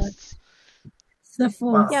lasts. It's the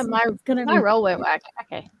force. Yeah, my roll won't work.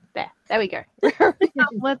 Okay, there we go.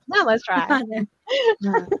 let's try.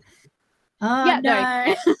 No. Oh Yeah,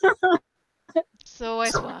 no. It's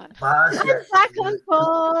always So, fun. Vasia, Back on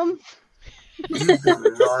form. you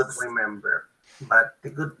do not remember, but the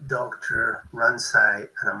good doctor, Ransai,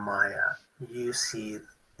 and Amaya, you see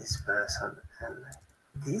this person, and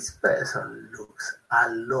this person looks a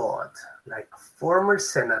lot like a former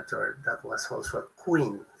senator that was also a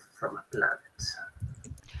queen from a planet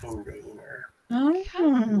in the inner. Her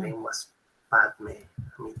Oh. name was Padme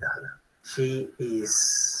Amidala. She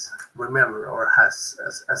is remember or has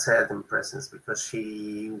a certain presence because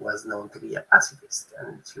she was known to be a pacifist,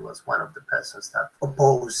 and she was one of the persons that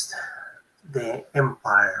opposed the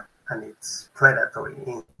empire and its predatory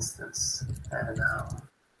instance. And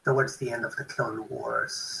towards the end of the Clone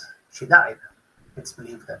Wars, she died. It's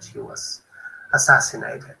believed that she was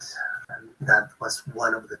assassinated, and that was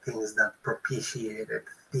one of the things that propitiated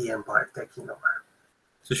the empire taking over.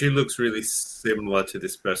 So she looks really similar to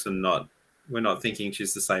this person. We're not thinking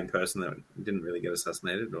she's the same person that didn't really get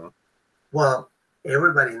assassinated, or? Well,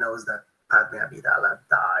 everybody knows that Padme Amidala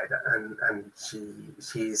died, and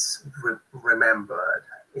she's remembered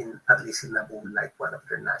at least in Naboo, like one of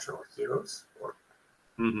their national heroes or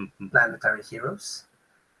planetary heroes.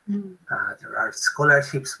 There are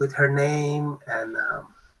scholarships with her name, and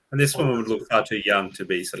this woman would look far too young to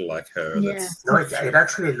be sort of like her. Yeah. No, it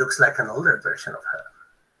actually looks like an older version of her.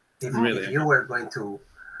 If you were going to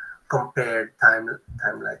compare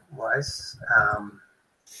timeline wise,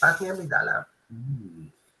 Padme Amidala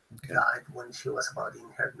died when she was about in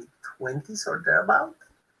her mid-20s or thereabout.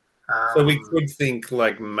 So we could think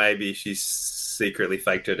like maybe she's secretly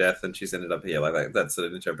faked her death and she's ended up here. Like that's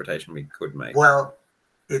an interpretation we could make. Well,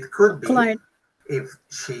 it could be Clone. if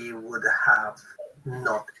she would have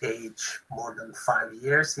not aged more than 5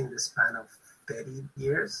 years in the span of 30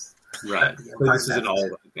 years. Right. So this is an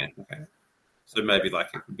older. Okay. So maybe like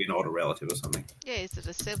it could be an older relative or something. Yeah, is it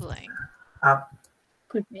a sibling?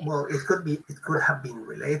 Could be. Well, it could have been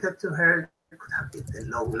related to her. It could have been the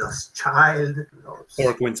long lost child. Or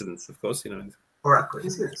a coincidence, of course, Or a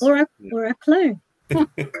coincidence. Or a clue.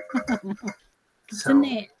 So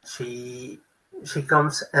she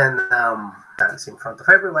comes and stands in front of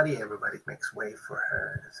everybody. Everybody makes way for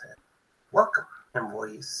her and says, "Welcome,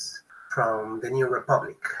 envoys from the New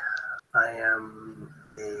Republic. I am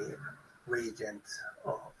the regent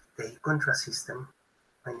of the Hyquetran system.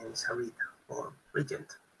 My name is Arita, or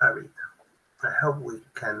Regent Arita. I hope we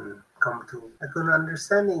can come to a good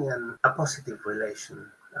understanding and a positive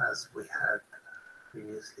relation as we had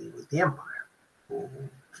previously with the Empire, who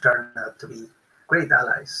turned out to be great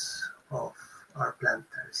allies of our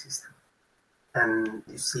planetary system." And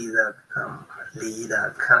you see that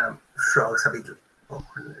Lida kind of shrugs a bit,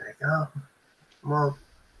 like, "Oh, well,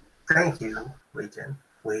 thank you, Regent.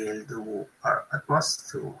 We'll do our utmost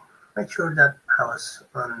to make sure that house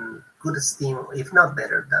on good esteem, if not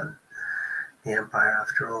better than the Empire.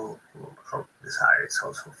 After all, our desire is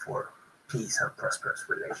also for peace and prosperous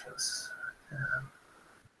relations."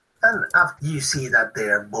 And after you see that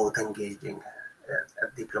they're both engaging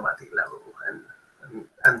at diplomatic level,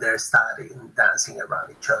 and they're starting dancing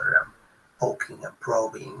around each other and poking and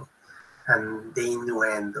probing, and the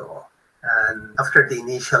innuendo. And after the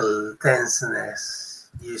initial tenseness,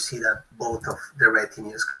 you see that both of the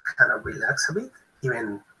retinues kind of relax a bit.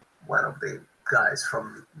 Even one of the guys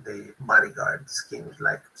from the bodyguard scheme is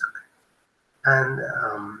like, "It's okay." And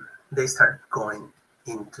they start going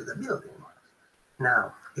into the building.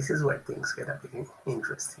 Now, this is where things get a bit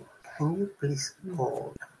interesting. Can you please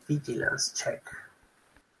roll a vigilance check?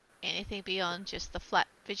 Anything beyond just the flat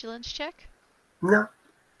vigilance check? No,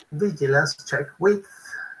 vigilance check with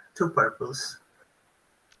 2 purples.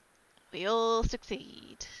 We all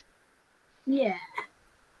succeed. Yeah.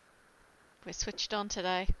 We're switched on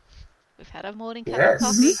today. We've had a morning cup Yes. of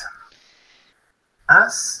coffee.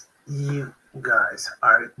 As you guys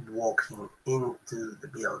are walking into the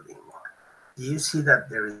building, you see that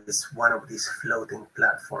there is one of these floating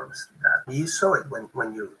platforms that you saw it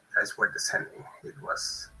when you guys were descending.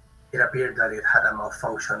 It appeared that it had a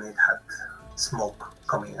malfunction. It had smoke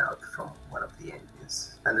coming out from one of the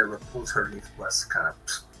engines, and the repulsor lift was kind of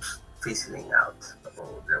fizzling out.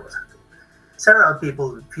 So there was several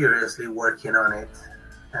people furiously working on it,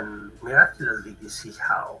 and miraculously you see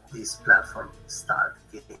how these platforms start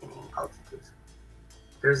gaining altitude.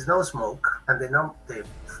 There's no smoke, and the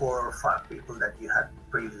 4 or 5 people that you had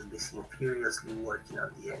previously seen furiously working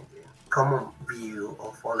on the engine come on view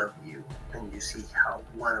of all of you, and you see how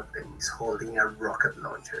one of them is holding a rocket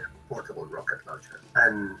launcher, portable rocket launcher,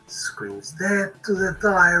 and screams, "Death to the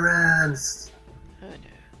tyrants!" Oh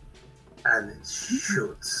no. And it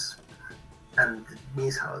shoots, and the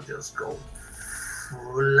missile just goes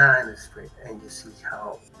flying straight, and you see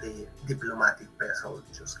how the diplomatic vessel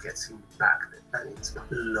just gets impacted and it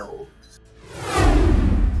explodes.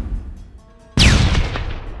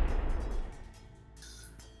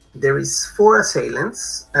 There is 4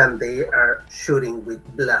 assailants, and they are shooting with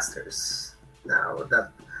blasters now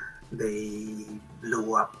that they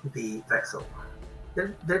blew up the vessel.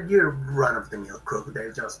 They're your run-of-the-mill crew.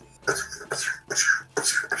 They're just...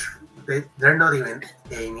 They're not even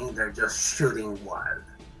aiming, they're just shooting wild.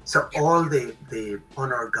 So all the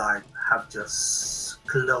honor guard have just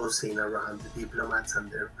closed in around the diplomats,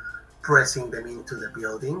 and they're pressing them into the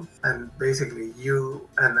building. And basically, you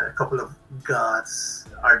and a couple of guards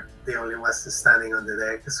are the only ones standing on the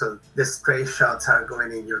deck. So the stray shots are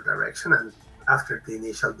going in your direction, and after the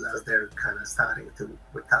initial blast, they're kind of starting to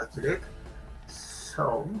recalculate.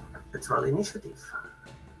 So let's roll initiative.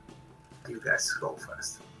 You guys go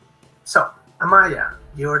first. So Amaya,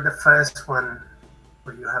 you're the first one,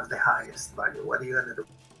 where you have the highest value. What are you gonna do?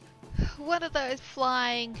 One of those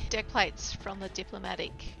flying deck plates from the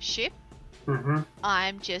diplomatic ship. Mm-hmm.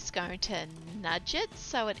 I'm just going to nudge it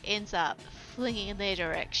so it ends up flinging in their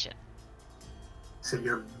direction. So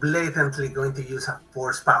you're blatantly going to use a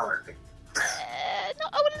force power thing. No,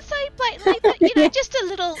 I wouldn't say blatantly, but just a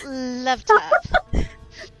little love tap.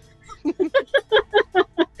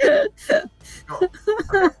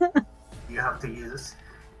 You have to use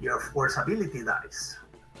your force ability dice.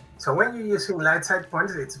 So when you're using light side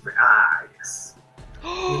points, it's yes.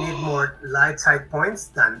 You need more light side points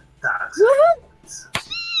than dark side points.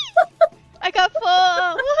 I got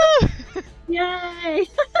 4! Woohoo! Yay!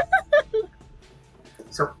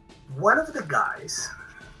 So one of the guys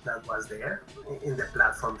that was there in the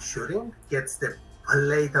platform shooting gets the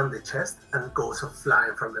plate on the chest and goes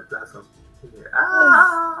flying from the platform.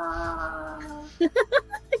 Ah!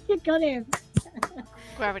 You got him.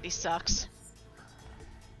 Gravity sucks.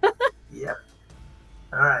 Yep.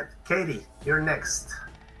 All right, Katie, you're next.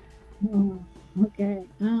 Oh, okay.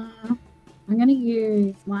 I'm gonna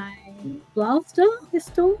use my blaster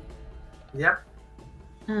pistol Yep.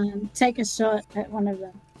 and take a shot at one of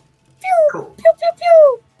them. Cool. Pew pew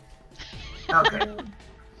pew. Okay.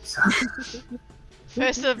 So,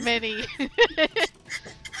 First of many.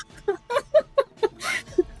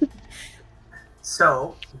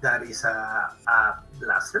 so that is a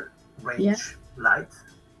blaster, range light.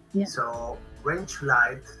 Yeah. So range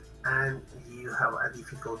light, and you have a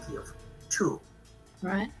difficulty of 2,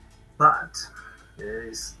 Right. but there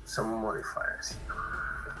is some modifiers.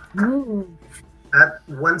 Ooh. Add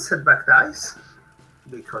 1 setback dice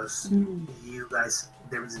because Mm. you guys,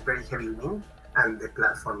 there is very heavy wind and the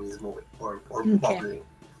platform is moving or Okay. bubbling.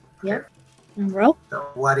 Yep. And roll.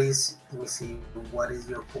 So what is? Let me see. What is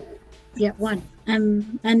your pool? Yeah, 1.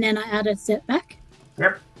 And then I add a setback.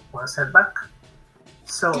 Yep, 1 setback.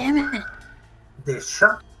 So Damn it. the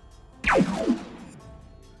shot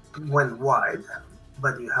went wide,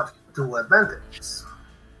 but you have 2 advantages.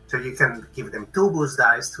 So you can give them 2 boost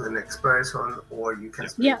dice to the next person, or you can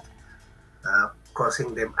split,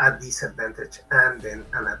 causing them a disadvantage and then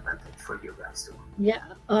an advantage for you guys too. Yeah.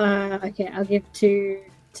 Okay, I'll give 2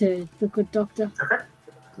 to the good doctor. Okay,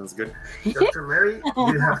 Sounds good. Dr. Mary,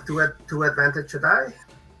 you have 2 advantage die.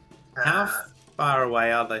 How far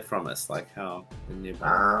away are they from us? Like how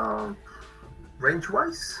nearby?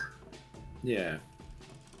 Range-wise, Yeah.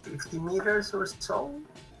 50 meters or so.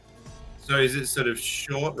 So is it sort of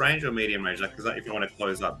short range or medium range? Like, because if you want to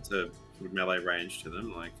close up to sort of melee range to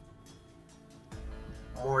them, like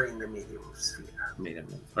More in the medium sphere. medium.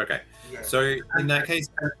 Okay. Yeah. So in that case,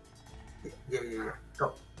 Yeah.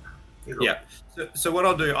 Go. You go. yeah. So what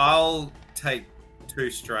I'll do, I'll take 2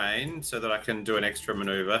 strain so that I can do an extra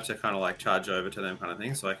maneuver to kind of like charge over to them, kind of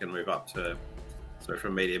thing. So I can move up to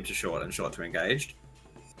from medium to short and short to engaged.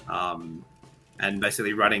 And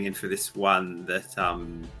basically running in for this one that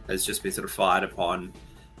has just been sort of fired upon.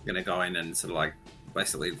 I'm going to go in and sort of like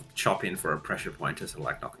basically chop in for a pressure point to sort of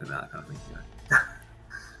like knock them out, kind of thing.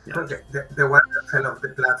 Yeah. Okay. The one that fell off the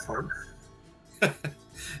platform.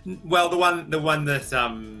 Well, the one that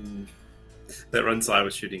that Runsai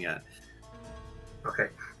was shooting at. Okay,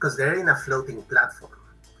 because they're in a floating platform.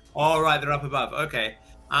 Oh, right, they're up above. Okay.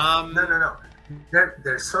 No.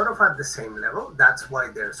 They're sort of at the same level. That's why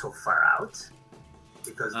they're so far out,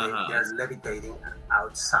 because they're levitating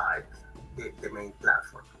outside the main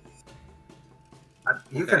platform.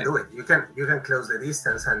 You can do it. You can close the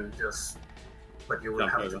distance and just, but you will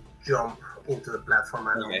Jump have over. to jump into the platform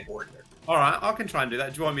and Okay. onboard it. All right, I can try and do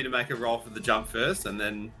that. Do you want me to make a roll for the jump first, and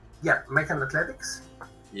then? Yeah, make an athletics.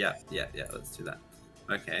 Yeah. Let's do that.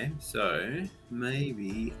 Okay, so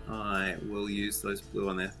maybe I will use those blue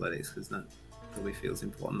on the athletics because that probably feels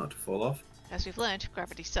important not to fall off. As we've learned,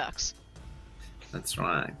 gravity sucks. That's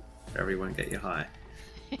right. Everyone get your high.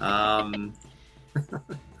 All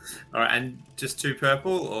right, and just 2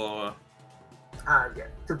 purple, or? Yeah,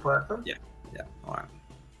 2 purple. Yeah. All right.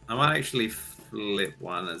 I might actually flip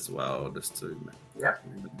one as well, just to. Yeah.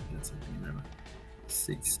 Remember.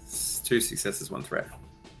 2 successes, 1 threat.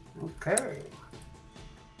 Okay.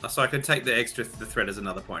 So I can take the threat as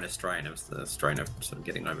another point of strain of sort of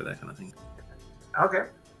getting over there, kind of thing. Okay.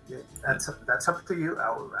 That's up to you.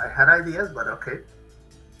 I had ideas, but okay.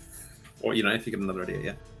 Or, if you get another idea,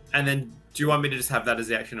 yeah. And then, do you want me to just have that as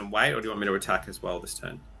the action and wait, or do you want me to attack as well this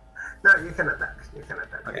turn? No, you can attack.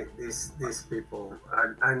 Okay. These people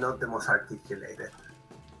are not the most articulated.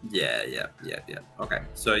 Yeah. Okay.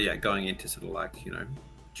 So, yeah, going into sort of like,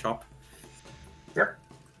 chop. Yep.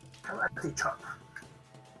 How about the chop?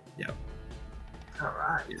 Yep. All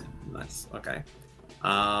right. Yeah, nice. Okay.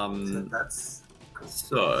 So that's...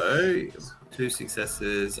 So, 2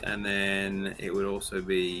 successes, and then it would also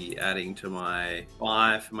be adding to my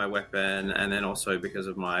 5 for my weapon, and then also because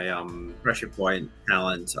of my pressure point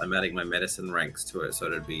talent, I'm adding my medicine ranks to it, so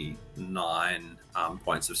it'd be 9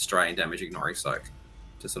 points of strain damage ignoring soak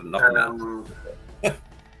to sort of knock him out.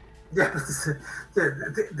 Yeah,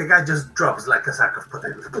 the guy just drops like a sack of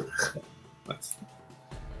potatoes. Nice.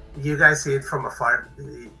 You guys see it from afar,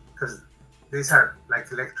 because these are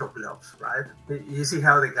like electro gloves, right? You see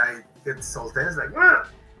how the guy gets so tense, like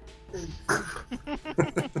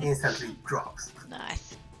instantly drops.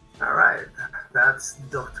 Nice. All right, that's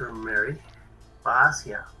Dr. Mary.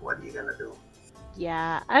 Basia, what are you gonna do?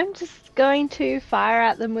 Yeah, I'm just going to fire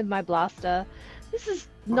at them with my blaster. This is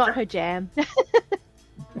not her jam.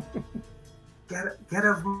 Get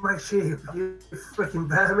off my ship, you freaking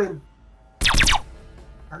vermin!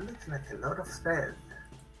 That looks like a lot of spell.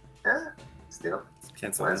 Yeah, still.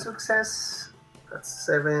 Cancel 1 that. success. That's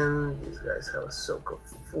 7. These guys have a soak of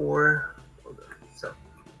 4. Hold on. So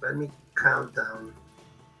let me count down.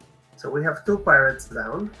 So we have 2 pirates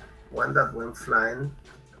down. One that went flying.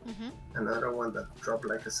 Mm-hmm. Another one that dropped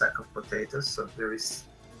like a sack of potatoes. So there is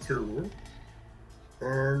 2.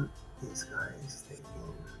 And these guys taking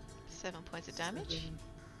 7 points of damage.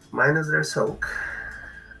 minus their soak.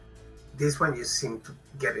 This one you seem to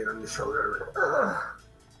get it on the shoulder. Like, ugh.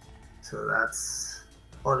 So that's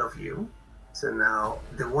all of you. So now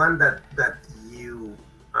the one that you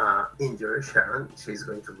injure, Sharon, she's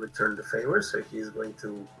going to return the favor. So he's going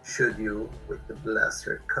to shoot you with the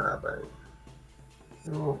blaster carbine.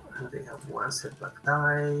 Oh, and they have 1 setback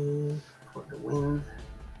die for the wind.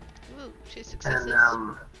 Ooh, 2 successes.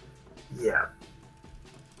 And yeah.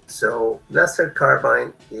 So blaster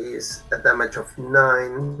carbine is a damage of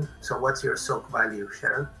 9. So what's your soak value,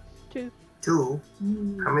 Sharon? 2. 2.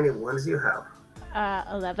 How many wounds do you have?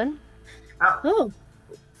 11. Oh,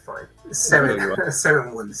 Fine. 7.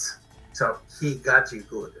 7 wounds. So he got you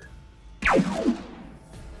good.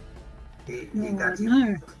 He got you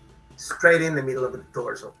no. straight in the middle of the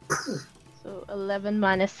torso. So 11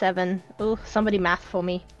 minus 7. Oh, somebody math for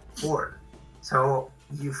me. 4. So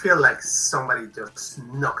you feel like somebody just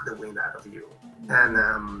knocked the wind out of you. And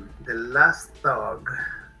the last dog,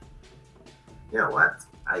 you know what?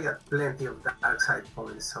 I got plenty of dark side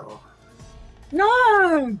points, so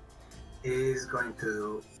No! he's going to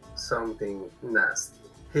do something nasty.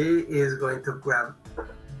 He is going to grab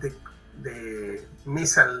the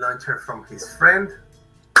missile launcher from his friend,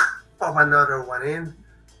 pop another one in.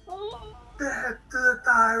 Death to the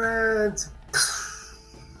tyrant!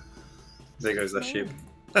 There goes the ship.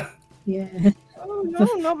 Yeah. Oh no,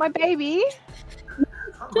 not my baby.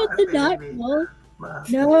 Oh, Not my the baby. nightfall. My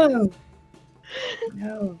No.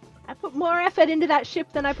 No. I put more effort into that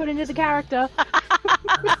ship than I put into the character.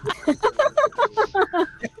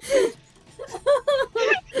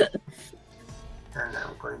 And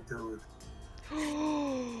I'm going to...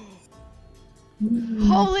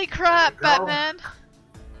 Holy crap, Go. Batman!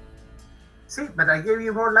 See, but I gave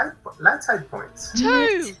you more light side points.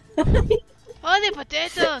 2! Holy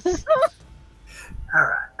potatoes!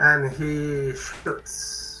 Alright, and he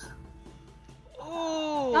shoots.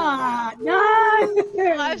 Ooh! Ah, no!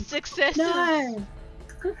 5 successes! No!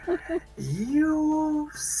 You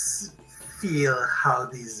feel how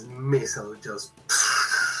this missile just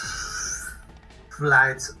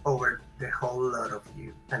flies over the whole lot of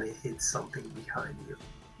you, and it hits something behind you.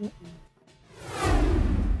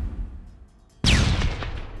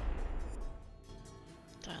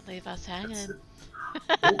 Don't leave us hanging.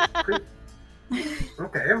 Oh, great.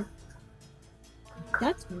 Okay,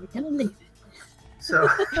 That's where we're gonna leave it. so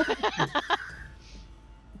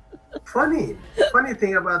funny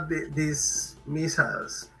thing about these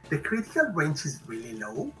missiles, the critical range is really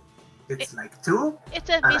low. It's like 2, It's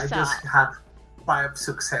a and I missile. just have 5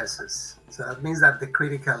 successes. So that means that the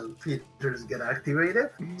critical features get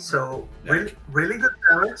activated. So really good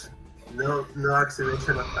damage. No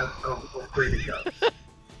activation of critical.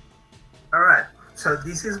 All right. So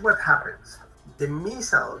this is what happens. The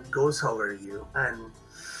missile goes over you and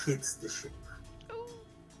hits the ship.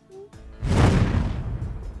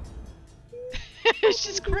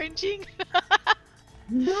 She's cringing.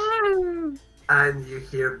 No! and you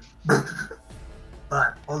hear.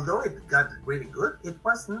 But although it got really good, it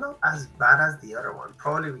was not as bad as the other one.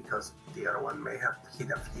 Probably because the other one may have hit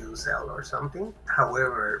a fuse cell or something.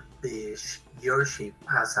 However, your ship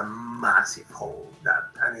has a massive hole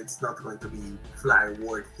and it's not going to be fly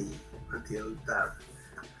worthy until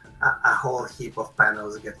a whole heap of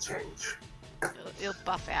panels get changed. It'll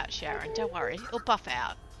buff out, Sharon. Don't worry. It'll buff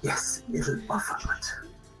out. Yes, it'll buff out.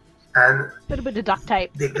 And A little bit of duct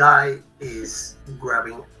tape. the guy is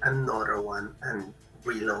grabbing another one and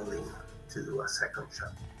reloading to do a second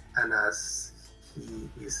shot. And as he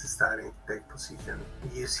is starting to take position,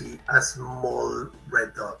 you see a small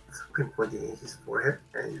red dot pinpointing in his forehead,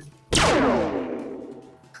 and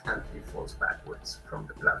he falls backwards from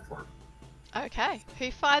the platform. Okay.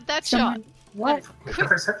 Who fired that Someone- shot? What? Make a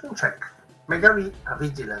perception check. Make a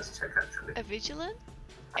vigilance check, actually. A vigilant?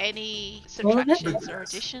 Any Well, that's- subtractions or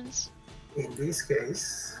additions? In this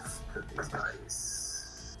case, these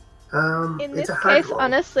guys. In it's this a hard case, roll.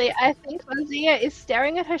 honestly, I think Vazia is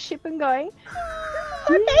staring at her ship and going, "Oh,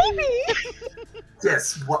 baby!"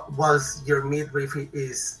 Yes, whilst your midriff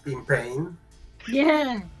is in pain,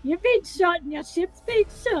 Yeah, you're being shot and your ship's being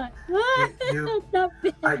shot. What? you- Not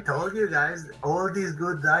bad. I told you guys, all these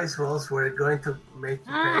good dice rolls were going to make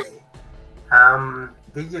you Ah. pay.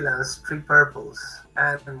 Vigilance, 3 purples,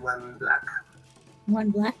 and 1 black. One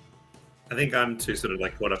black. I think I'm too sort of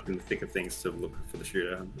like caught up in the thick of things to look for the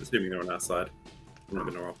shooter. I'm assuming they're on our side. I'm not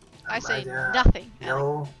going to roll. I see Amaya, nothing.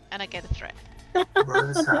 No, And I get a threat.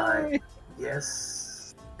 Burnside,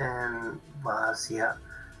 yes, and Vasia,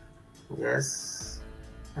 yes.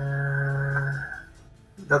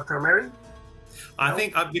 Dr. Mary? I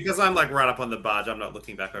think because I'm like right up on the barge, I'm not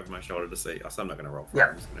looking back over my shoulder to see. So I'm not going to roll for Yeah, it.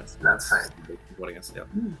 I'm just gonna that's fine. reporting us. Yeah.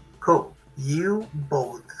 Cool. You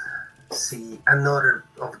both see another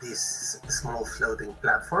of these small floating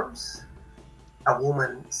platforms. A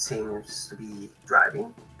woman seems to be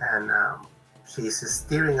driving, and she's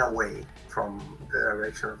steering away from the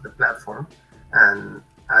direction of the platform. And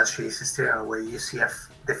as she's steering away, you see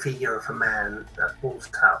the figure of a man that moves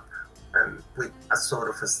up and with a sort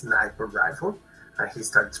of a sniper rifle, and he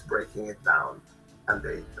starts breaking it down, and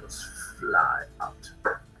they just fly out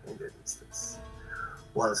in the distance.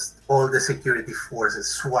 Whilst all the security forces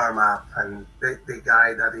swarm up, and the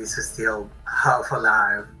guy that is still half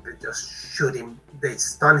alive, they just shoot him, they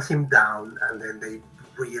stun him down, and then they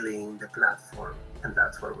reel in the platform. And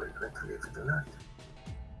that's where we're going to live tonight.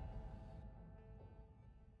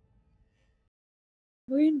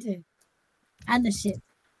 Wounded. And the ship.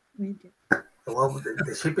 Wounded. Well,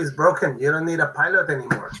 the ship is broken. You don't need a pilot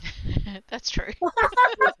anymore. That's true.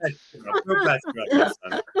 We're glad to go this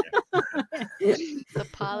time. Yeah. The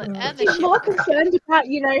pilot and the She's ship. more concerned about,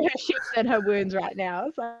 her ship than her wounds right now.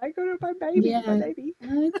 It's like, oh, my baby, my Yeah. baby.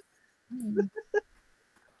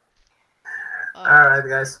 Oh, All right,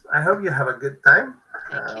 guys. I hope you have a good time.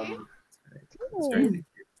 Thank you.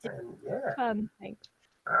 And yeah. Thanks.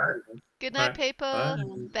 All right. Good night, Bye. people. Bye.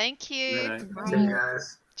 Thank you. Good night. See you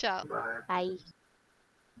guys. Ciao. Bye. Bye.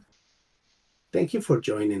 Thank you for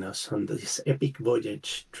joining us on this epic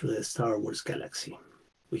voyage through the Star Wars galaxy.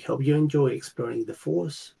 We hope you enjoy exploring the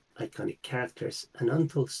Force, iconic characters, and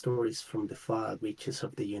untold stories from the far reaches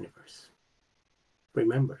of the universe.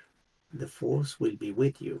 Remember, the Force will be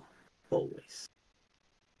with you always.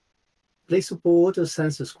 Please support us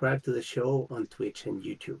and subscribe to the show on Twitch and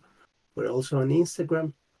YouTube. We're also on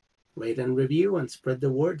Instagram. Rate and review and spread the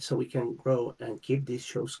word so we can grow and keep these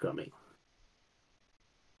shows coming.